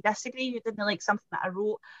agree to disagree. You didn't like something that I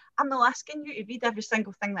wrote. I'm not asking you to read every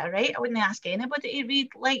single thing that I write. I wouldn't ask anybody to read,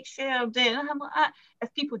 like, share, do anything like that.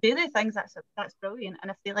 If people do the things, that's brilliant.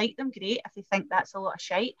 And if they like them, great. If they think that's a lot of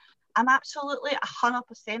shite, I'm absolutely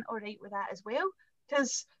 100% all right with that as well.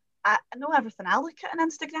 Because I know everything I look at on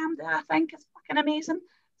Instagram that I think is fucking amazing.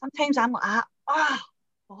 Sometimes I'm like,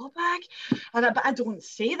 bag. But I don't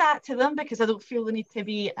say that to them because I don't feel the need to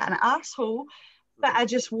be an arsehole. But I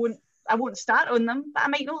just won't start on them, but I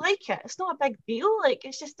might not like it. It's not a big deal. Like,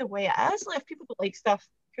 it's just the way it is. Like, if people don't like stuff,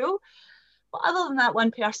 cool. But other than that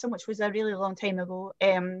one person, which was a really long time ago,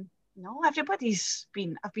 no,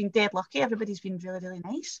 I've been dead lucky. Everybody's been really, really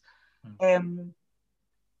nice.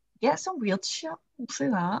 Yeah, some weird shit. I'll say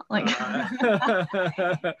that. Like,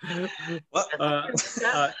 what?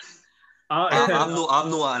 I'm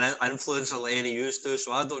not an influencer like any used to,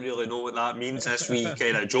 so I don't really know what that means. This wee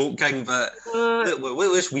kind of joking, but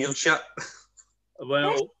what this weird shit?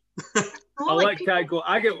 Well, I'll let Kat go.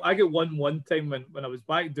 I get one time when I was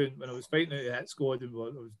when I was fighting out the hit squad and I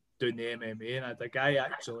was doing the MMA, and I had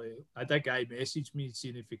a guy message me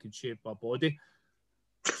seeing if he could shape my body.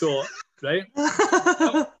 So, right?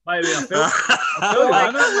 By the way,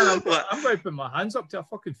 I felt I'm wiping my hands up to I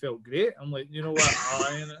fucking felt great. I'm like, you know what?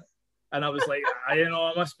 And I was like, I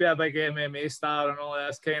must be a big MMA star and all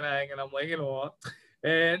this kind of thing. And I'm like, you know what?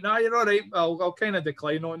 No, you're all right. I'll kind of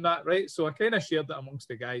decline on that, right? So I kind of shared it amongst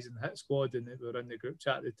the guys in the hit squad and we were in the group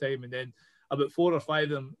chat at the time. And then about 4 or 5 of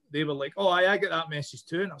them, they were like, oh, I get that message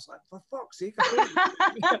too. And I was like, for fuck's sake.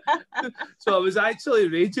 So I was actually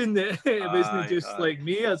raging that it wasn't just like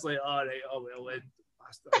me. I was like, all right, oh, well, then.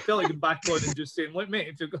 I feel like I'm back on and just saying, look, mate,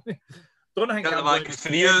 if you're going to... Don't think I'm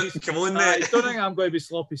going to be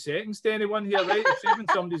sloppy settings to anyone here, right? If shaving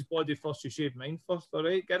somebody's body first, you shave mine first, all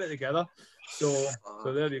right? Get it together. So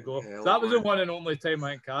there you go. So that was the one and only time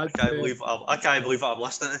I had. I can't believe I'm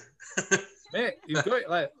listening. Mate, you've got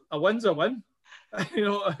like a win's a win. You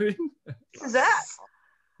know what I mean? Is that?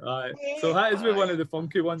 Right. So that is one of the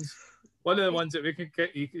funky ones. One of the ones that we can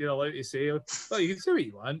get. You're allowed to say. Well, you can say what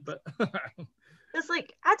you want, but it's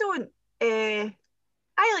like I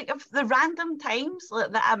like if the random times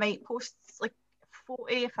like that I might post like a photo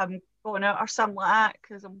if I'm going out or something like that,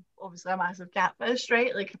 because I'm obviously a massive catfish,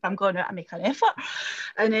 right? Like if I'm going out, I make an effort,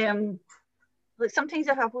 and like sometimes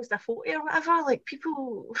if I post a photo or whatever, like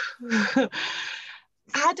people,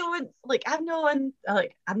 I don't like. I'm not on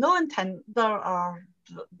Tinder or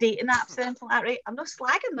dating apps or anything like that, right? I'm not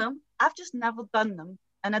slagging them. I've just never done them,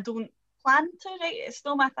 and I don't plan to, right? It's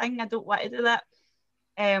not my thing. I don't want to do that.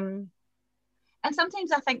 And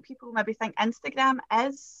sometimes I think people maybe think Instagram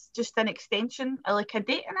is just an extension of like a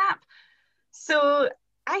dating app. So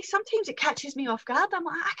sometimes it catches me off guard. I'm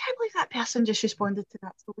like, I can't believe that person just responded to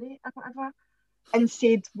that story or whatever and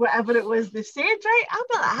said whatever it was they said, right? I'll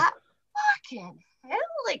be like, fucking hell.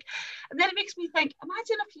 Like, and then it makes me think,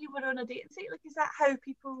 imagine if you were on a dating site, like, is that how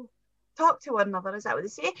people talk to one another? Is that what they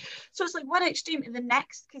say? So it's like one extreme to the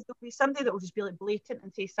next, because there'll be somebody that will just be like blatant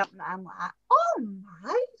and say something that I'm like, oh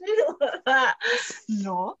my, like that.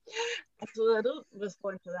 No, so I don't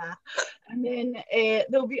respond to that. And then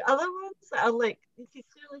there'll be other ones that are like, you can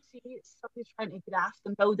clearly see it's somebody trying to graft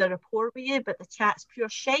and build a rapport with you, but the chat's pure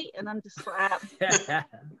shite, and I'm just like,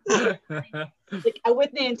 I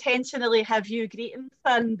wouldn't intentionally have you greeting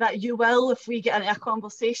fun, but you will if we get into a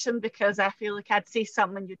conversation, because I feel like I'd say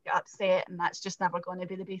something and you'd get upset, and that's just never going to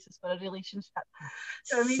be the basis for a relationship.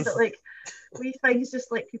 So I mean, but like, we things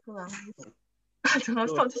just like people are. I don't know. I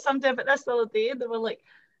was talking to somebody about this the other day, and they were like,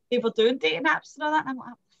 they were doing dating apps and all that, and I'm like,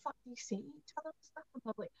 what the fuck do you say to each other and stuff? And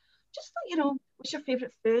they're like, just like, you know, what's your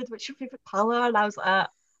favourite food? What's your favourite colour? And I was like,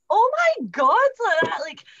 oh my god,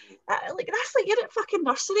 like that's like you're at fucking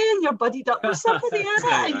nursery and you're buddied up with somebody in it,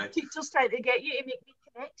 and your teacher's trying to get you to make new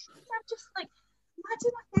connections. I'm just like,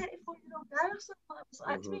 imagine a 34-year-old guy or something like that was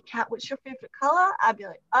like, to me, Kat, what's your favourite colour? I'd be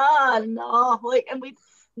like, oh no, like, and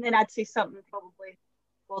then I'd say something probably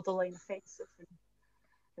borderline offensive, and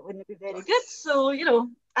it wouldn't be very good. So, you know,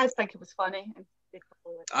 I think it was funny. And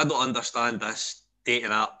I don't understand this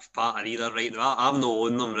dating app pattern either, right? Now, I'm not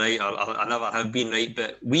on them, right? I never have been, right?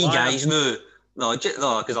 But we guys know, no,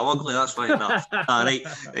 because I'm ugly, that's fine. Right,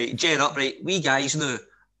 Jen up, right? We guys know,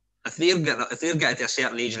 if they're getting to a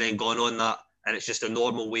certain age and then gone on that, and it's just a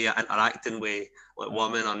normal way of interacting with like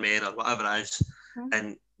women or men or whatever it is,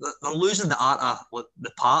 and they're losing the art of like,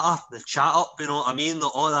 the patter, the chat up, you know what I mean?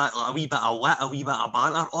 Like, all that, like, a wee bit of wit, a wee bit of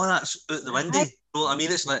banter, all that's out the window. You know what I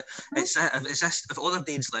mean? It's like, it's this, if other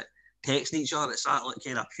days like texting each other, it's that like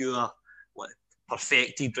kind of pure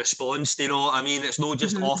perfected response. Do you know what I mean? It's not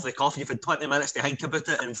just off the cuff. You've had 20 minutes to think about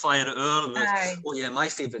it and fire it out. And oh yeah, my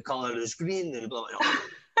favourite colour is green. And blah, blah, blah.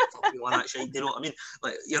 Fuck you, that shit. Do you know what I mean?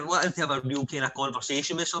 Like, you're wanting to have a real kind of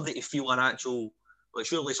conversation with somebody to feel an actual, like,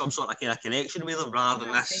 surely some sort of kind of connection with them, rather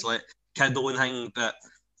than this like kindling thing. But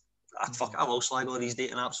I will slag all these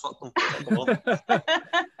dating apps. Fuck them.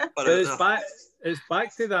 But it's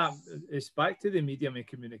back to that. It's back to the medium of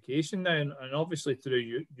communication now, and obviously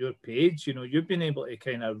through your page, you know, you've been able to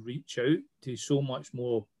kind of reach out to so much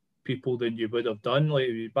more people than you would have done. Like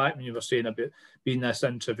back when you were saying about being this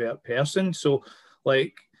introvert person, so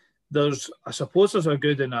like I suppose there's a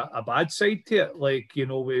good and a bad side to it. Like, you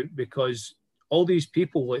know, because all these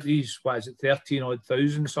people, like these, what is it,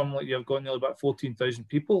 13,000, something like you've got nearly about 14,000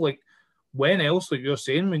 people. Like, when else, like you're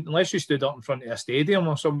saying, unless you stood up in front of a stadium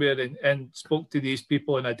or somewhere and spoke to these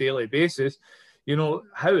people on a daily basis, you know,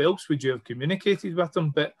 how else would you have communicated with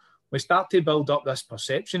them? But we start to build up this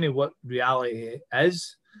perception of what reality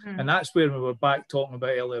is. And that's where we were back talking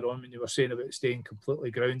about earlier on when you were saying about staying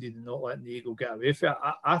completely grounded and not letting the ego get away from it.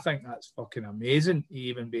 I think that's fucking amazing to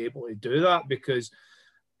even be able to do that, because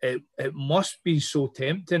it must be so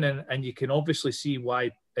tempting, and you can obviously see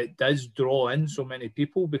why it does draw in so many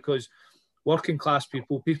people, because working class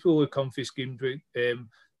people who come from schemes, I think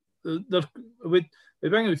it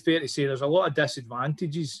would fair to say there's a lot of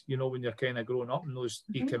disadvantages, you know, when you're kind of growing up in those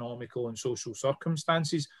economical and social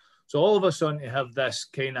circumstances. So all of a sudden to have this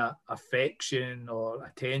kind of affection or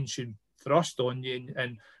attention thrust on you,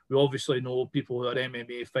 and we obviously know people who are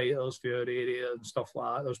MMA fighters for our area and stuff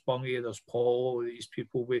like that. There's Bungie, there's Paul, these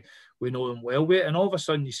people, we know them well with, and all of a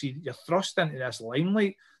sudden you see you're thrust into this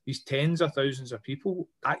limelight, these tens of thousands of people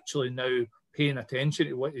actually now paying attention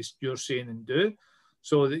to what you're saying and do.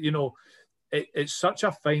 So that, you know, it's such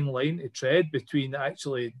a fine line to tread between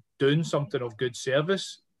actually doing something of good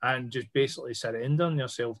service and just basically surrendering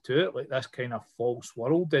yourself to it, like this kind of false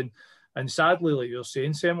world. And sadly, like you're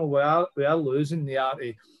saying, Samuel, we are losing the art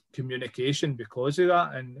of communication because of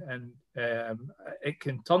that, and it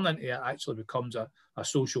can turn into, it actually becomes a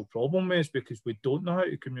social problem with us, because we don't know how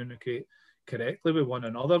to communicate correctly with one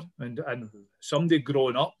another. And somebody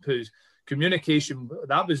growing up whose communication,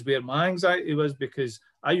 that was where my anxiety was, because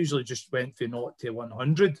I usually just went from 0 to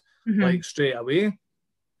 100 like straight away.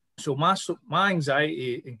 So my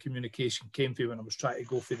anxiety in communication came from when I was trying to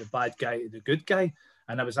go for the bad guy to the good guy,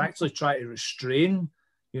 and I was actually trying to restrain,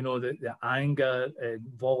 you know, the anger and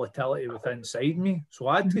volatility within inside me. So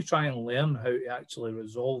I had to try and learn how to actually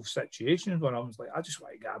resolve situations where I was like, I just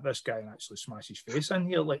want to grab this guy and actually smash his face in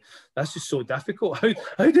here. Like, that's just so difficult.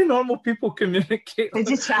 How do normal people communicate? Did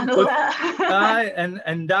you channel that?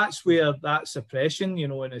 And that's where that suppression, you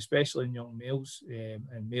know, and especially in young males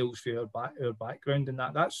and males for our background and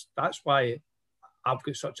that's why I've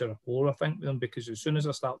got such a rapport, I think, with them, because as soon as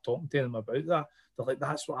I start talking to them about that, they're like,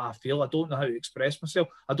 that's what I feel. I don't know how to express myself.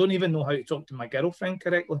 I don't even know how to talk to my girlfriend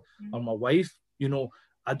correctly or my wife. You know,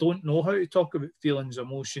 I don't know how to talk about feelings,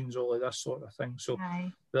 emotions, all of this sort of thing. So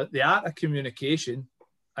the art of communication,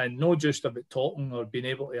 and not just about talking or being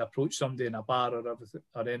able to approach somebody in a bar or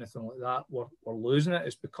anything like that, we're losing it.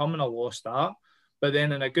 It's becoming a lost art. But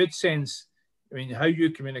then in a good sense, I mean, how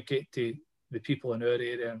you communicate to the people in our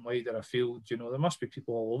area and wider afield, you know, there must be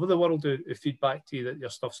people all over the world who feedback to you that your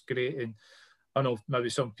stuff's great. And I know maybe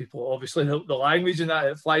some people, obviously the language and that,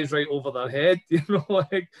 it flies right over their head, you know,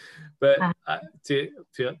 like, but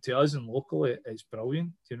to us and locally, it's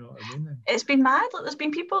brilliant, you know what I mean? It's been mad. Like, there's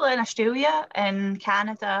been people in Australia, in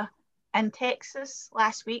Canada, in Texas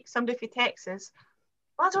last week, somebody from Texas.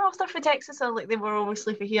 Well, I don't know if they're from Texas or like they were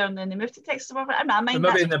obviously from here and then they moved to Texas. In my mind,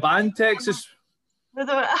 maybe in the band Texas.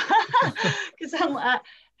 Because I'm like,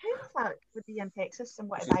 how the fuck would be in Texas and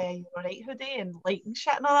what if I Awrite hoodie and light and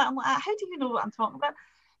shit and all that? I'm like, how do you know what I'm talking about?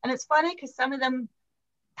 And it's funny because some of them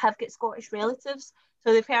have got Scottish relatives,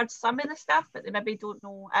 so they've heard some of the stuff, but they maybe don't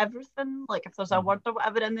know everything. Like if there's a word or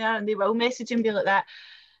whatever in there, and they will message and be like that.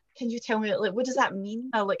 Can you tell me, like, what does that mean?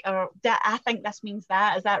 Or like, or that I think this means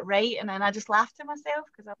that. Is that right? And then I just laugh to myself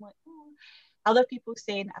because I'm like, oh. Other people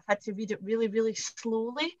saying I've had to read it really, really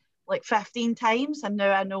slowly, like 15 times, and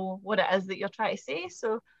now I know what it is that you're trying to say.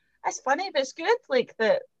 So it's funny, but it's good, like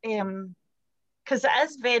that, because it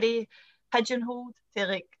is very pigeonholed to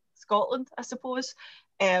like Scotland, I suppose,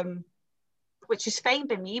 which is fine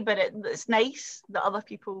by me, but it's nice that other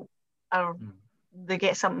people are they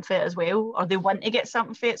get something for it as well, or they want to get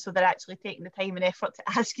something for it, so they're actually taking the time and effort to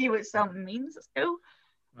ask you what something means. It's cool.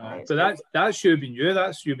 Right. But that's you being you.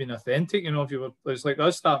 That's you being authentic. You know, if you were, it's like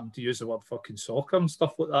us starting to use the word fucking soccer and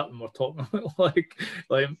stuff like that, and we're talking about like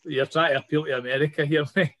you're trying to appeal to America here,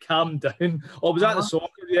 mate. Calm down. Oh, was that the soccer?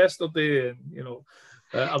 yesterday, and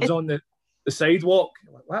I was on the sidewalk.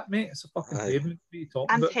 I'm like, what, mate? It's a fucking pavement. What are you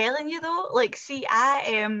talking about? I'm telling you though, like, see,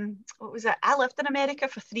 I what was it? I lived in America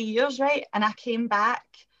for 3 years, right? And I came back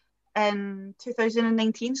in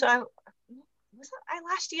 2019. So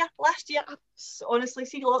last year? Honestly,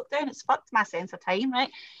 see, lockdown, it's fucked my sense of time, right?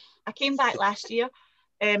 I came back last year,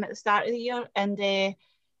 at the start of the year, and it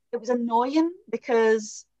was annoying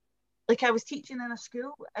because, like, I was teaching in a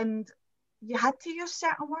school and you had to use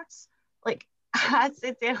certain words. Like, I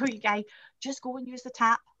said to every guy, just go and use the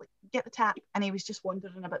tap, like, get the tap. And he was just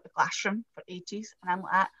wandering about the classroom for ages. And I'm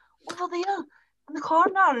like, over there in the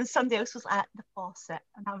corner. And somebody else was at the faucet.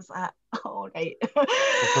 And I was like, all right.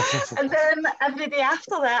 And then every day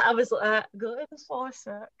after that, I was like, go to the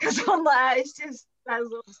faucet. Because I'm like, it's just, that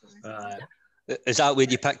was awesome. Is that when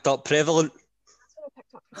you picked up prevalent? That's what I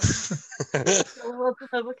picked up prevalent. I love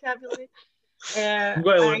the vocabulary. I'm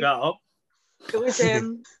going to look that up. It was,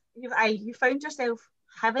 you found yourself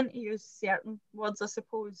having to use certain words, I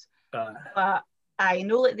suppose. But I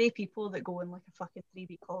know, like, they people that go on like a fucking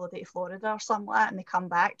 3-week holiday to Florida or something like that, and they come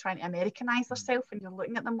back trying to Americanize themselves, and you're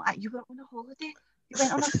looking at them like, you were on a holiday, you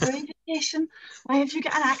went on a foreign vacation, why have you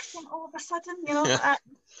got an accent all of a sudden?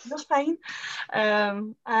 You're fine.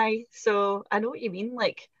 So I know what you mean,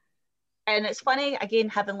 like, and it's funny again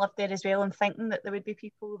having lived there as well and thinking that there would be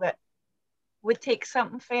people that would take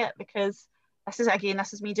something for it, because this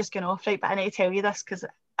is me just going off, right? But I need to tell you this because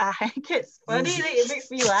I think it's funny, right? It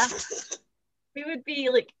makes me laugh. We would be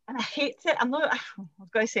like, and I hate it. I was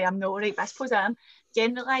going to say I'm not right, but I suppose I am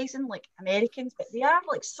generalising like Americans, but they are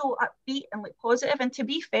like so upbeat and like positive. And to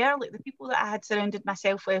be fair, like the people that I had surrounded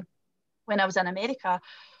myself with when I was in America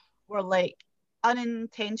were like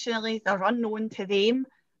unintentionally, they're unknown to them,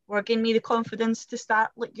 were giving me the confidence to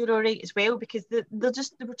start like you're all right as well, because they were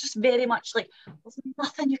just very much like, there's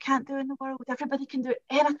nothing you can't do in the world, everybody can do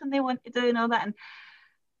anything they want to do and all that. And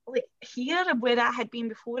like here, where I had been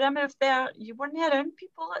before I moved there, you weren't around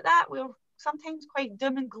people like that. We were sometimes quite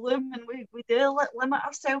doom and gloom, and we do limit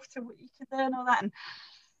ourselves to what you can do and all that. And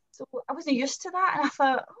so I wasn't used to that, and I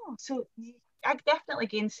thought, I definitely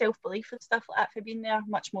gained self-belief and stuff like that for being there,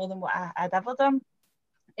 much more than what I'd ever done.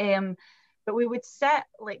 But we would sit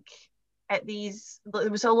like at these, there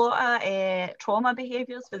was a lot of trauma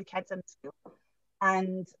behaviours for the kids in the school,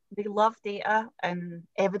 and they love data and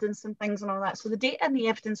evidence and things and all that. So the data and the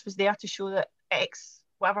evidence was there to show that X,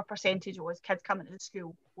 whatever percentage it was, kids coming to the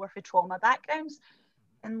school were for trauma backgrounds.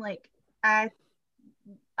 And like, I'm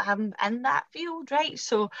in that field, right?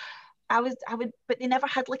 So I would, but they never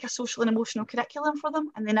had like a social and emotional curriculum for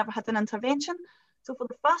them, and they never had an intervention. So for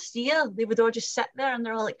the first year, they would all just sit there and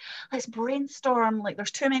they're like, let's brainstorm. Like,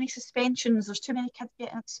 there's too many suspensions, there's too many kids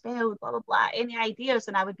getting expelled, blah, blah, blah. Any ideas?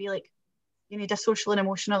 And I would be like, you need a social and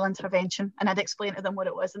emotional intervention. And I'd explain to them what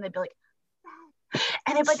it was, and they'd be like,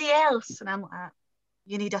 anybody else? And I'm like,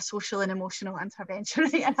 you need a social and emotional intervention.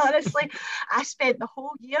 And honestly, I spent the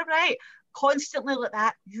whole year, right, constantly like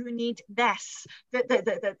that. You need this.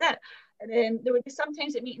 And then there would be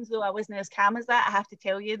sometimes at meetings, though I wasn't as calm as that. I have to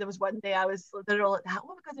tell you, there was one day they were all like that.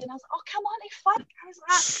 What are we going to do? And I was like, oh, come on, fuck. I was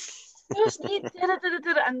like, you just need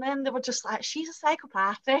and then they were just like, she's a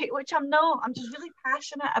psychopath, right? Which I'm not. I'm just really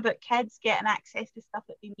passionate about kids getting access to stuff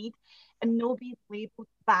that they need and not being labelled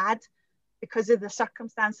bad because of the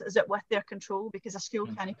circumstances that with their control, because a school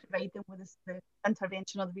can't provide them with the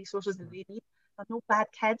intervention or the resources that they need. They're no bad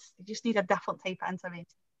kids. They just need a different type of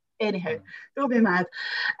intervention. Anyhow, don't be mad.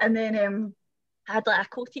 And then I had like a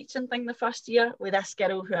co-teaching thing the first year with this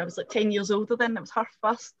girl who I was like 10 years older than. It was her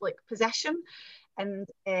first like position. And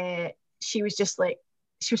she was just like,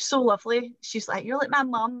 she was so lovely. She's like, you're like my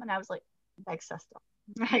mum. And I was like, big sister.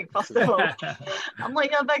 Right, first of all, I'm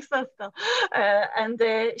like your big sister. And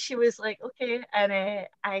she was like, okay. And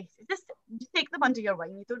I just, you take them under your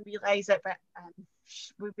wing. You don't realise it, but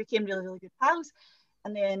we became really, really good pals.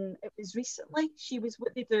 And then it was recently, she was,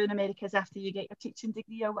 what they do in America is after you get your teaching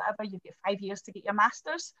degree or whatever, you get 5 years to get your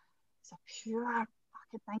master's. It's a pure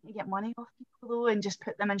fucking thing to get money off people though, and just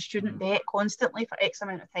put them in student debt constantly for X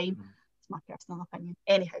amount of time. It's my personal opinion.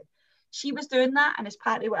 Anyhow, she was doing that, and as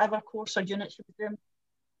part of whatever course or unit she was doing,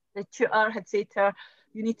 the tutor had said to her,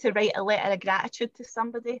 you need to write a letter of gratitude to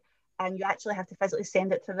somebody, and you actually have to physically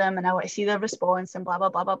send it to them, and I want to see their response and blah, blah,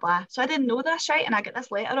 blah, blah, blah. So I didn't know this, right? And I got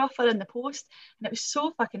this letter off her in the post, and it was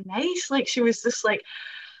so fucking nice. Like, she was just like,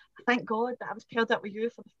 thank God that I was paired up with you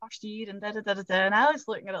for the first year, and da-da-da-da-da. And I was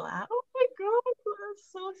looking at it like, oh my God,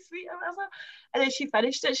 that's so sweet. And then she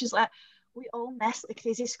finished it. She's like, we all miss the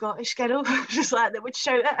crazy Scottish girl. Just like, that would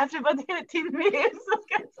shout at everybody at teen meetings.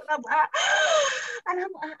 And I'm like, I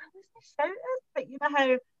wasn't shouting, but you know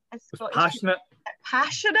how as Scottish passionate.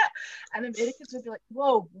 passionate, and Americans would be like,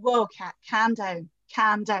 whoa, Kat, calm down.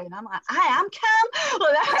 I'm like, I am calm.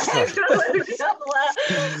 Like that. I'm like,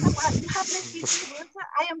 you haven't seen me lose it.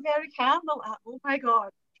 I am very calm. They're like, oh my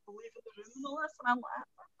god, people leave in the room and all this, and I'm like,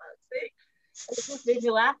 for fuck's sake. It just made me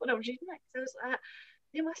laugh when I was reading it, because I was like,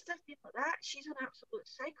 they must have been like that. She's an absolute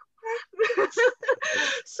psychopath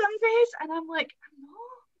some days, and I'm like, no,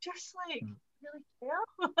 just like really care.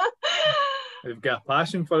 They've got a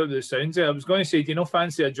passion for it, the sounds of it. I was going to say, do you not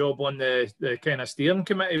fancy a job on the kind of steering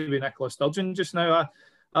committee with Nicola Sturgeon just now?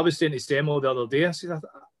 I was saying to Semo the other day, I said, I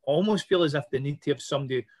almost feel as if they need to have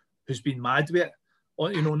somebody who's been mad with it.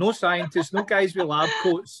 Or, you know, no scientists, no guys with lab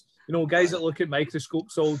coats, you know, guys that look at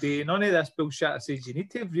microscopes all day, none of this bullshit. I said, you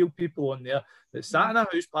need to have real people on there that sat in a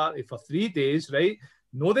house party for 3 days, right?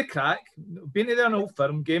 Know the crack, been to an old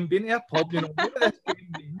firm game, been to a pub, you know, what this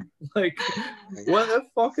game means? Like, what the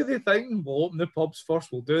fuck are they thinking? We'll open the pubs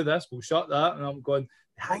first, we'll do this, we'll shut that. And I'm going,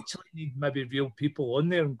 they actually need maybe real people on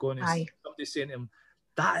there. And going to somebody saying to them,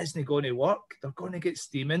 that isn't going to work. They're going to get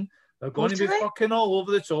steaming. They're going to be fucking all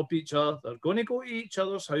over the top of each other. They're going to go to each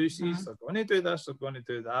other's houses. They're going to do this. They're going to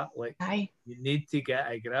do that. Like, you need to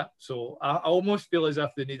get a grip. So I almost feel as if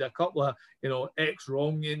they need a couple of, you know,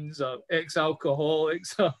 ex-wrongings or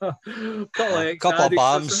ex-alcoholics, a couple of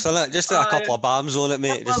bombs, isn't it? Just a couple of bombs on it,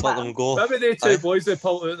 mate. Just let them go. Maybe they two boys they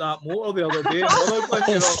pulled out that motor the other day.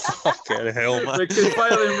 You know, fucking hell, man. We can fire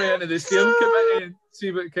them into the steering committee and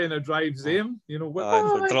see what kind of drives them. You know, what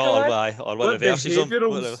or what reverses them.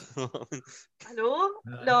 I know.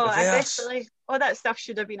 No, especially all that stuff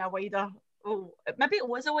should have been a wider. Oh, maybe it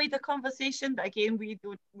was a wider conversation, but again, we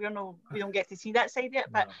don't get to see that side yet.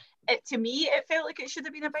 But to me, it felt like it should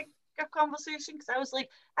have been a bigger conversation, because I was like,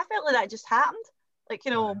 I felt like that just happened. Like,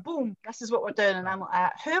 you know, boom, this is what we're doing, and I'm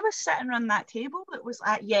like, who was sitting around that table that was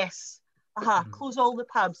like, yes, close all the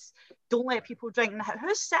pubs, don't let people drink.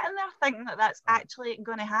 Who's sitting there thinking that that's actually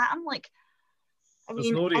going to happen? Like, I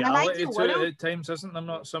mean, there's no reality to it at times, isn't there?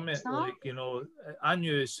 Not something like, you know, I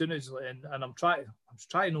knew as soon as, and I'm trying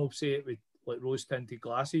to say it with like rose tinted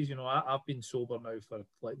glasses. You know, I've been sober now for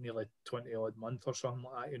like nearly 20 odd months or something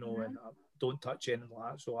like that. You know, and I don't touch anything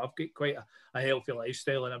like that. So I've got quite a healthy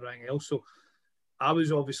lifestyle and everything else. So I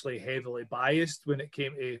was obviously heavily biased when it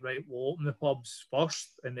came to, right, we'll open the pubs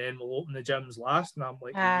first and then we'll open the gyms last. And I'm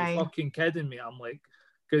like, are you fucking kidding me? I'm like,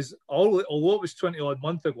 because although it was 20 odd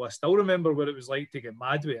months ago, I still remember what it was like to get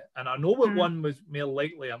mad with it. And I know what one was more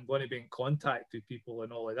likely I'm going to be in contact with people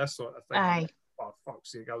and all of this sort of thing. For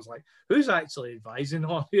fuck's sake, I was like, who's actually advising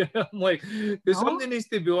on here? I'm like, there's somebody needs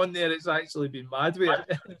to be on there that's actually been mad with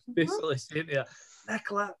it. Basically saying to her,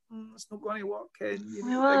 Nicola, it's not going to work, Ken. You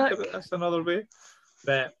need to think about this another way.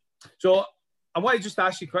 But so I want to just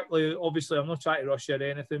ask you quickly, obviously I'm not trying to rush you or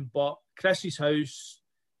anything, but Chrissy's House,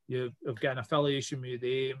 you've got an affiliation with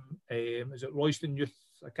them. Is it Royston Youth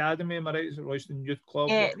Academy? Am I right? Is it Royston Youth Club?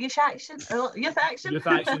 Yeah, Youth Action. Youth Action. Youth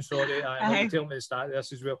Action, sorry. I'm telling me to start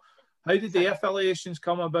this as well. How did the affiliations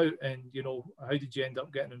come about, and you know, how did you end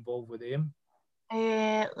up getting involved with them?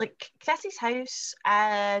 Like Chrissy's House,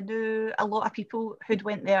 I knew a lot of people who'd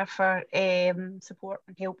went there for support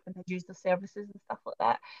and help, and had used their services and stuff like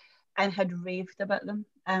that, and had raved about them.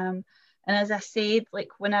 And as I said, like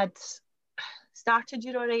when I'd started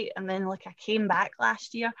Awrite, and then like I came back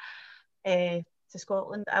last year to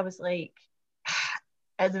Scotland, I was like,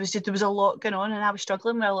 there was a lot going on, and I was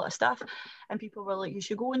struggling with a lot of stuff, and people were like, you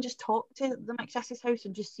should go and just talk to them at Chrissy's House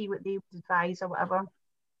and just see what they would advise or whatever.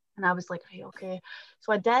 And I was like, right, okay.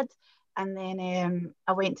 So I did, and then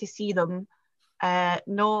I went to see them.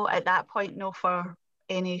 No, at that point, no for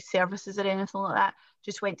any services or anything like that.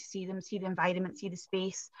 Just went to see them, see the environment, see the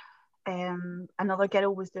space. Another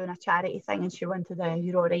girl was doing a charity thing, and she wanted the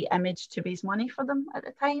Awrite image to raise money for them at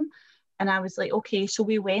the time. And I was like, okay, so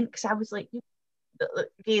we went, because I was like,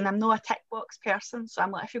 again, I'm not a tick box person, so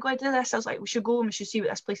I'm like, if you're going to do this, I was like, we should go and we should see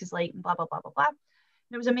what this place is like, and blah blah blah blah blah. And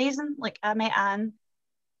it was amazing. Like, I met Anne,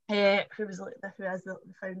 who is the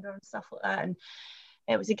founder and stuff like that, and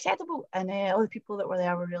it was incredible. And all the people that were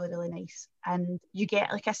there were really, really nice, and you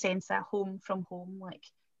get like a sense of home from home. Like,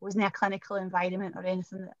 it wasn't a clinical environment or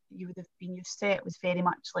anything that you would have been used to. It was very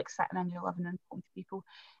much like sitting in your living room talking to people.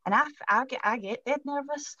 And I get dead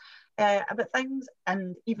nervous about things,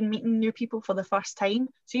 and even meeting new people for the first time.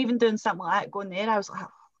 So even doing something like that, going there, I was like, oh,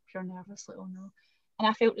 pure nervous, like, oh no. And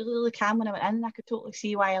I felt really, really calm when I went in. I could totally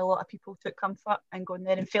see why a lot of people took comfort in going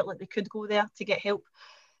there and felt like they could go there to get help.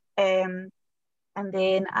 And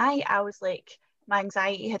then I was like, my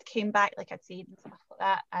anxiety had came back, like I'd said, and stuff like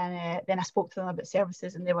that. And then I spoke to them about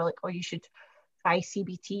services, and they were like, oh, you should try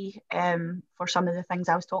CBT for some of the things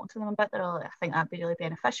I was talking to them about. They're like, I think that'd be really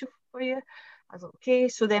beneficial for you. I was like, okay.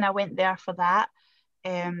 So then I went there for that.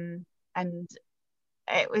 And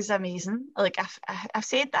it was amazing. Like I've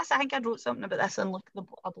said this, I think I wrote something about this on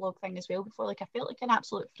a blog thing as well before. Like I felt like an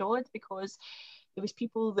absolute fraud because there was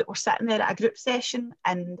people that were sitting there at a group session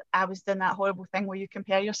and I was doing that horrible thing where you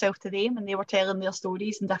compare yourself to them and they were telling their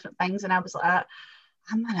stories and different things and I was like,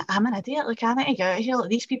 I'm an idiot. Like I need to get out of here. Like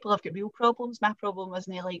these people have got real problems. My problem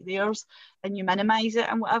isn't like theirs, and you minimise it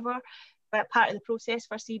and whatever. But part of the process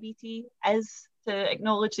for CBT is to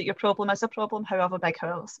acknowledge that your problem is a problem, however big,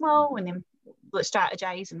 however small, and then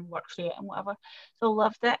strategize and work through it and whatever. So I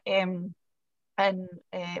loved it. And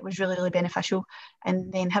it was really, really beneficial.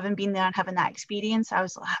 And then having been there and having that experience, I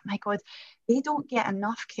was like, oh, my God, they don't get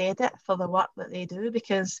enough credit for the work that they do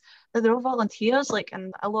because they're all volunteers. Like,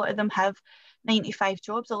 and a lot of them have 95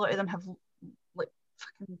 jobs. A lot of them have like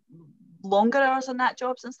fucking longer hours than that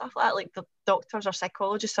jobs and stuff like that. Like the doctors or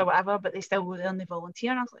psychologists or whatever, but they still go there and they volunteer.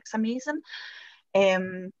 And I was like, it's amazing.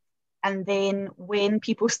 And then when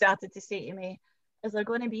people started to say to me, is there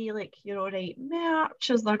going to be like your Awrite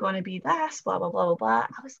merch? Is there going to be this? Blah, blah, blah, blah, blah.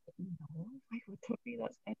 I was like, no, why would there be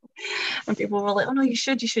that? And people were like, oh no, you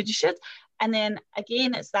should. And then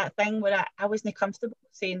again, it's that thing where I wasn't comfortable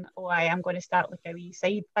saying, oh, I am going to start like a wee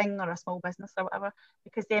side thing or a small business or whatever,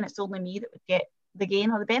 because then it's only me that would get the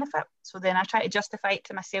gain or the benefit. So then I try to justify it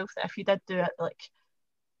to myself that if you did do it, like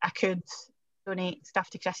I could donate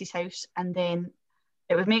stuff to Chrissy's house and then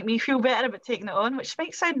it would make me feel better about taking it on, which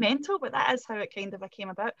might sound mental, but that is how it kind of came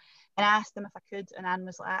about. And I asked them if I could, and Anne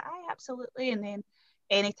was like, aye, absolutely. And then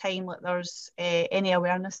anytime like there's any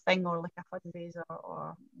awareness thing or like a fundraiser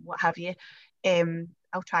or what have you,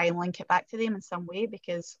 I'll try and link it back to them in some way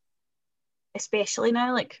because especially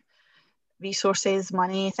now, like resources,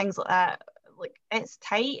 money, things like that, like it's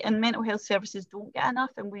tight and mental health services don't get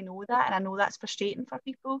enough and we know that. And I know that's frustrating for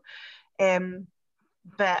people.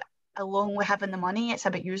 But along with having the money, it's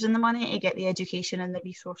about using the money to get the education and the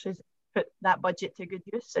resources, put that budget to good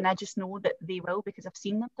use. And I just know that they will because I've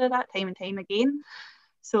seen them do that time and time again.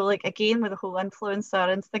 So like again with the whole influencer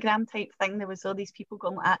Instagram type thing, there was all these people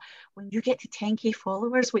going like, when you get to 10k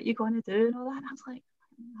followers, what you going to do and all that. And I was like,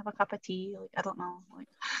 have a cup of tea. Like I don't know, like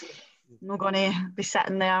I'm not going to be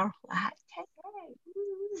sitting there like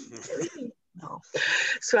 10k. No.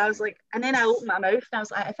 So I was like, and then I opened my mouth and I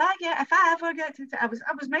was like, if I ever get to, I was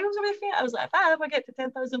miles away from it. I was like, if I ever get to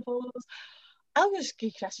 10,000 followers, I'll just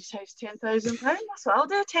give Chrissy's house £10,000. That's what I'll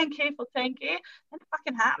do, 10k for 10k. And it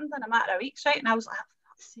fucking happened in a matter of weeks, right? And I was like, for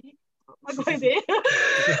fuck's sake, what am I going to do?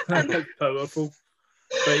 That's powerful.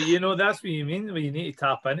 But you know, that's what you mean when you need to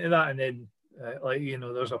tap into that, and then like you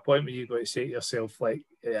know, there's a point where you got to say to yourself, like,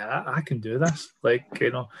 yeah, I can do this. Like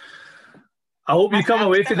you know. I hope you come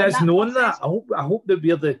away from this knowing that. I hope that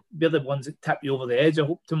we're the ones that tip you over the edge. I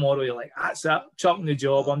hope tomorrow you're like, that's it, chucking the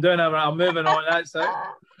job. I'm doing it. I'm moving on. That's it.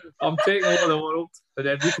 I'm taking over the world. And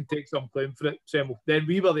then we can take some claim for it. Then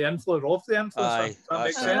we were the influencer of the influencer. That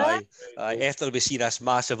makes sense. After we see this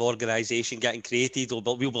massive organisation getting created,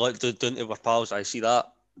 we'll be like doing it with pals. I see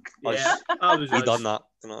that. Yeah, we done that.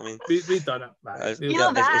 You know what I mean? We done it. Man. You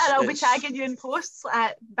know that, I'll be tagging you in posts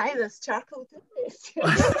like, buy this charcoal toothpaste.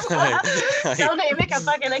 Still need to make a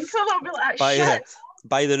fucking income. I'll be like, shit.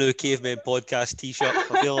 Buy the new Caveman podcast t-shirt.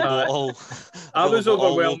 Available I was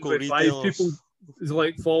overwhelmed with retailers. 5 people is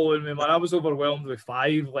like following me, man. I was overwhelmed with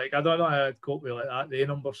 5. Like, I don't know how I'd cope with like that. The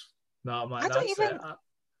numbers. Nah, man. I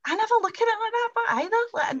never look at it like that, but either.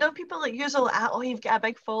 Like, I know people like use all that, oh, you've got a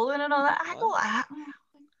big following and all that. I go like that.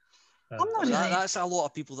 That's a lot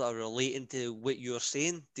of people that are relating to what you're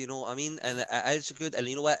saying. Do you know what I mean? And it is good. And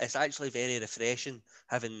you know what? It's actually very refreshing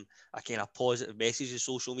having a kind of positive message in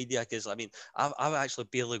social media because I mean, I'm actually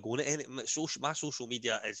barely going to any. My social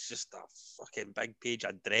media is just a fucking big page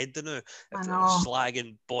of dread now. If they're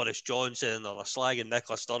slagging Boris Johnson or they're slagging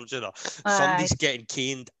Nicola Sturgeon or somebody's getting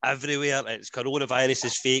caned everywhere. It's coronavirus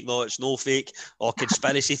is fake. No, it's no fake. Or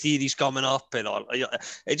conspiracy theories coming up, and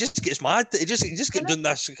it just gets mad. It just gets doing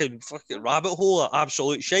this fucking rabbit hole of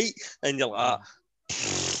absolute shite, and you're like.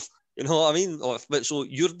 You know what I mean? But so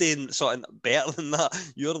you're doing something better than that.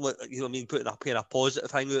 You're like, you know what I mean, putting a positive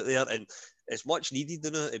thing out there, and it's much needed, you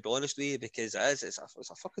know, to be honest with you, because it's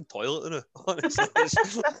a fucking toilet, you know. Honestly,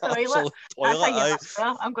 it's toilet.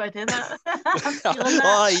 I'm going to do that. I'm feeling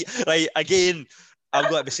that. Right, again, I'm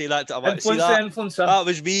going to be saying that to him. See influencer. That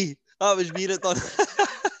was me. That was me that done.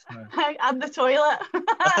 I'm the toilet.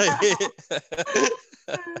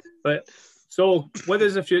 But so, what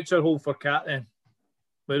does the future hold for Kat then?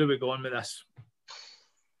 Where are we going with this?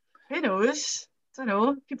 Who knows? don't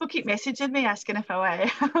know. People keep messaging me asking if I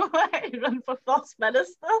want to run for First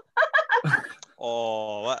Minister.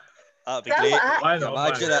 Oh, that'd be Tell great. that. Why not,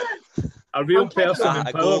 Imagine man? it. A real I'll tell you person what. in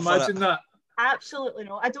I go power, for imagine it. that. Absolutely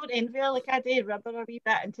no. I don't envy her. Like, I do rubber a wee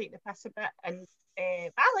bit and take the piss a bit. And but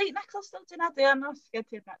I like Nicola Sturgeon. I do. I'm not scared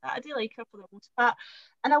to admit that. I do like her for the most part.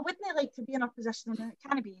 And I wouldn't like to be in her position. And it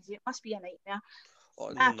can't be easy. It must be a nightmare.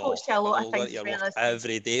 Oh, My no. approach to a lot I of know things that you're as well work is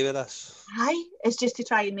every day with this. aye, it's just to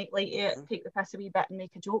try and make light of it, take the piss a wee bit and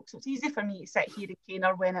make a joke. So it's easy for me to sit here and cane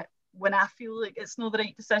her when I feel like it's not the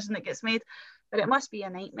right decision that gets made. But it must be a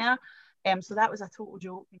nightmare. So that was a total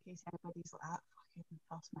joke in case anybody's like that. Fucking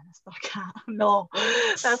First Minister cat. No,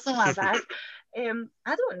 that's not my bag.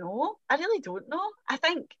 I don't know. I really don't know. I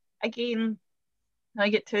think again, now I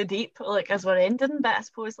get too deep, like as we're ending, but I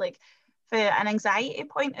suppose like for an anxiety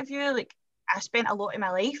point of view, like I spent a lot of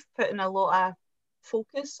my life putting a lot of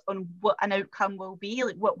focus on what an outcome will be,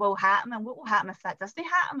 like what will happen and what will happen if that doesn't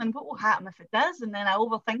happen and what will happen if it does, and then I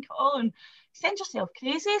overthink it all and send yourself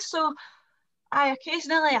crazy. So I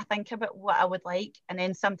occasionally I think about what I would like, and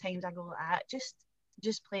then sometimes I go like that,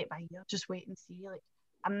 just play it by ear, just wait and see. Like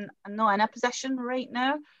I'm not in a position right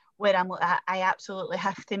now where I'm like I absolutely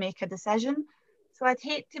have to make a decision. So I'd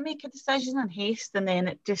hate to make a decision in haste and then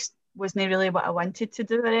it just wasn't really what I wanted to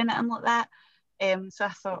do or anything like that. So I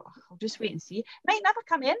thought, oh, I'll just wait and see. It might never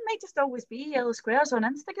come in, might just always be yellow squares on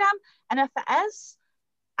Instagram. And if it is,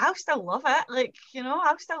 I'll still love it. Like,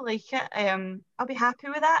 I'll still like it. I'll be happy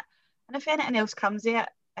with that. And if anything else comes of it,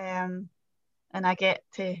 and I get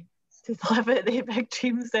to live out the big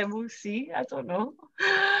dreams, then we'll see. I don't know.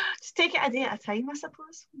 Just take it a day at a time, I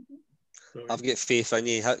suppose. I've got faith in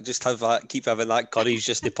you. Just keep having that courage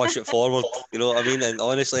just to push it forward. You know what I mean? And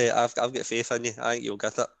honestly, I've got faith in you. I think you'll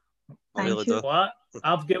get it. I really do. Well,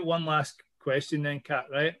 I've got one last question then, Kat,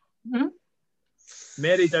 right? Mm-hmm.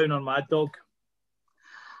 Mary Down or Mad Dog?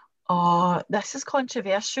 Oh, this is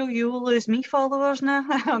controversial. You will lose me followers now.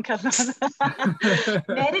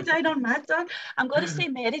 Mary Down or Mad Dog? I'm going to say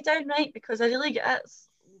Mary Down, right? Because I really get it's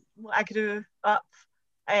what I grew up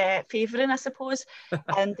favouring, I suppose.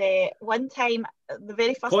 And one time, the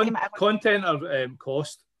very first time I ever... Content or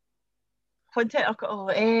cost? Content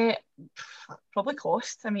probably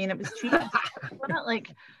cost. I mean, it was cheap, wasn't it? Like,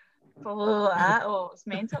 follow that. Oh, it's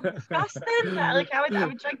mental, disgusting. But like, I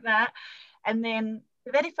would drink that. And then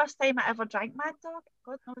the very first time I ever drank Mad Dog,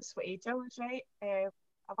 God knows what age I was, right? I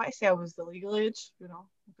want to say I was the legal age,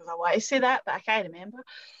 because I want to say that, but I can't remember.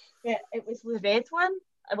 Yeah, it was the red one,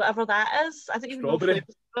 whatever that is. I don't even know if it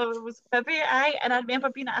was maybe. And I remember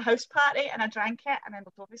being at a house party and I drank it, and it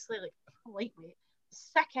was obviously like lightweight,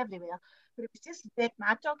 sick everywhere. But it was just red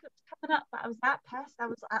Mad Dog that was coming up. But I was that pissed. I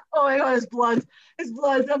was like, oh my God, it's blood. It's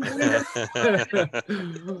blood. I'm bleeding.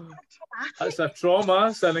 That's a trauma.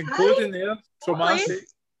 It's an encoding there. Traumatic.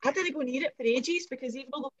 I didn't go near it for ages because even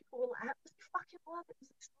though people were like, it was fucking blood, it was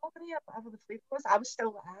like strawberry or whatever the flavour was, I was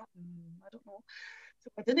still like, I don't know. So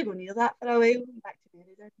I didn't go near that for a while. Back to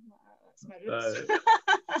Merida. That's my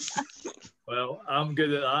roots. Well, I'm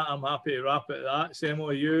good at that. I'm happy to wrap it at that. Same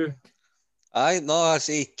with you. I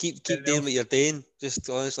say keep doing what you're doing. Just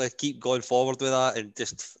honestly keep going forward with that and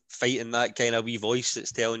just fighting that kind of wee voice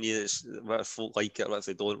that's telling you that's what if folk like it or if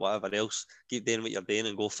they don't, whatever else. Keep doing what you're doing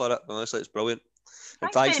and go for it. Honestly, it's brilliant.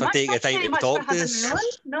 And thanks for taking the time to talk to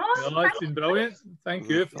us. No, it's been brilliant. Thank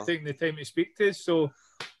you for taking the time to speak to us. So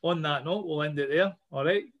on that note, we'll end it there. All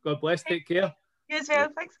right. God bless. Take care. You as well.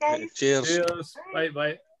 Thanks, guys. Cheers. Bye.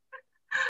 Bye.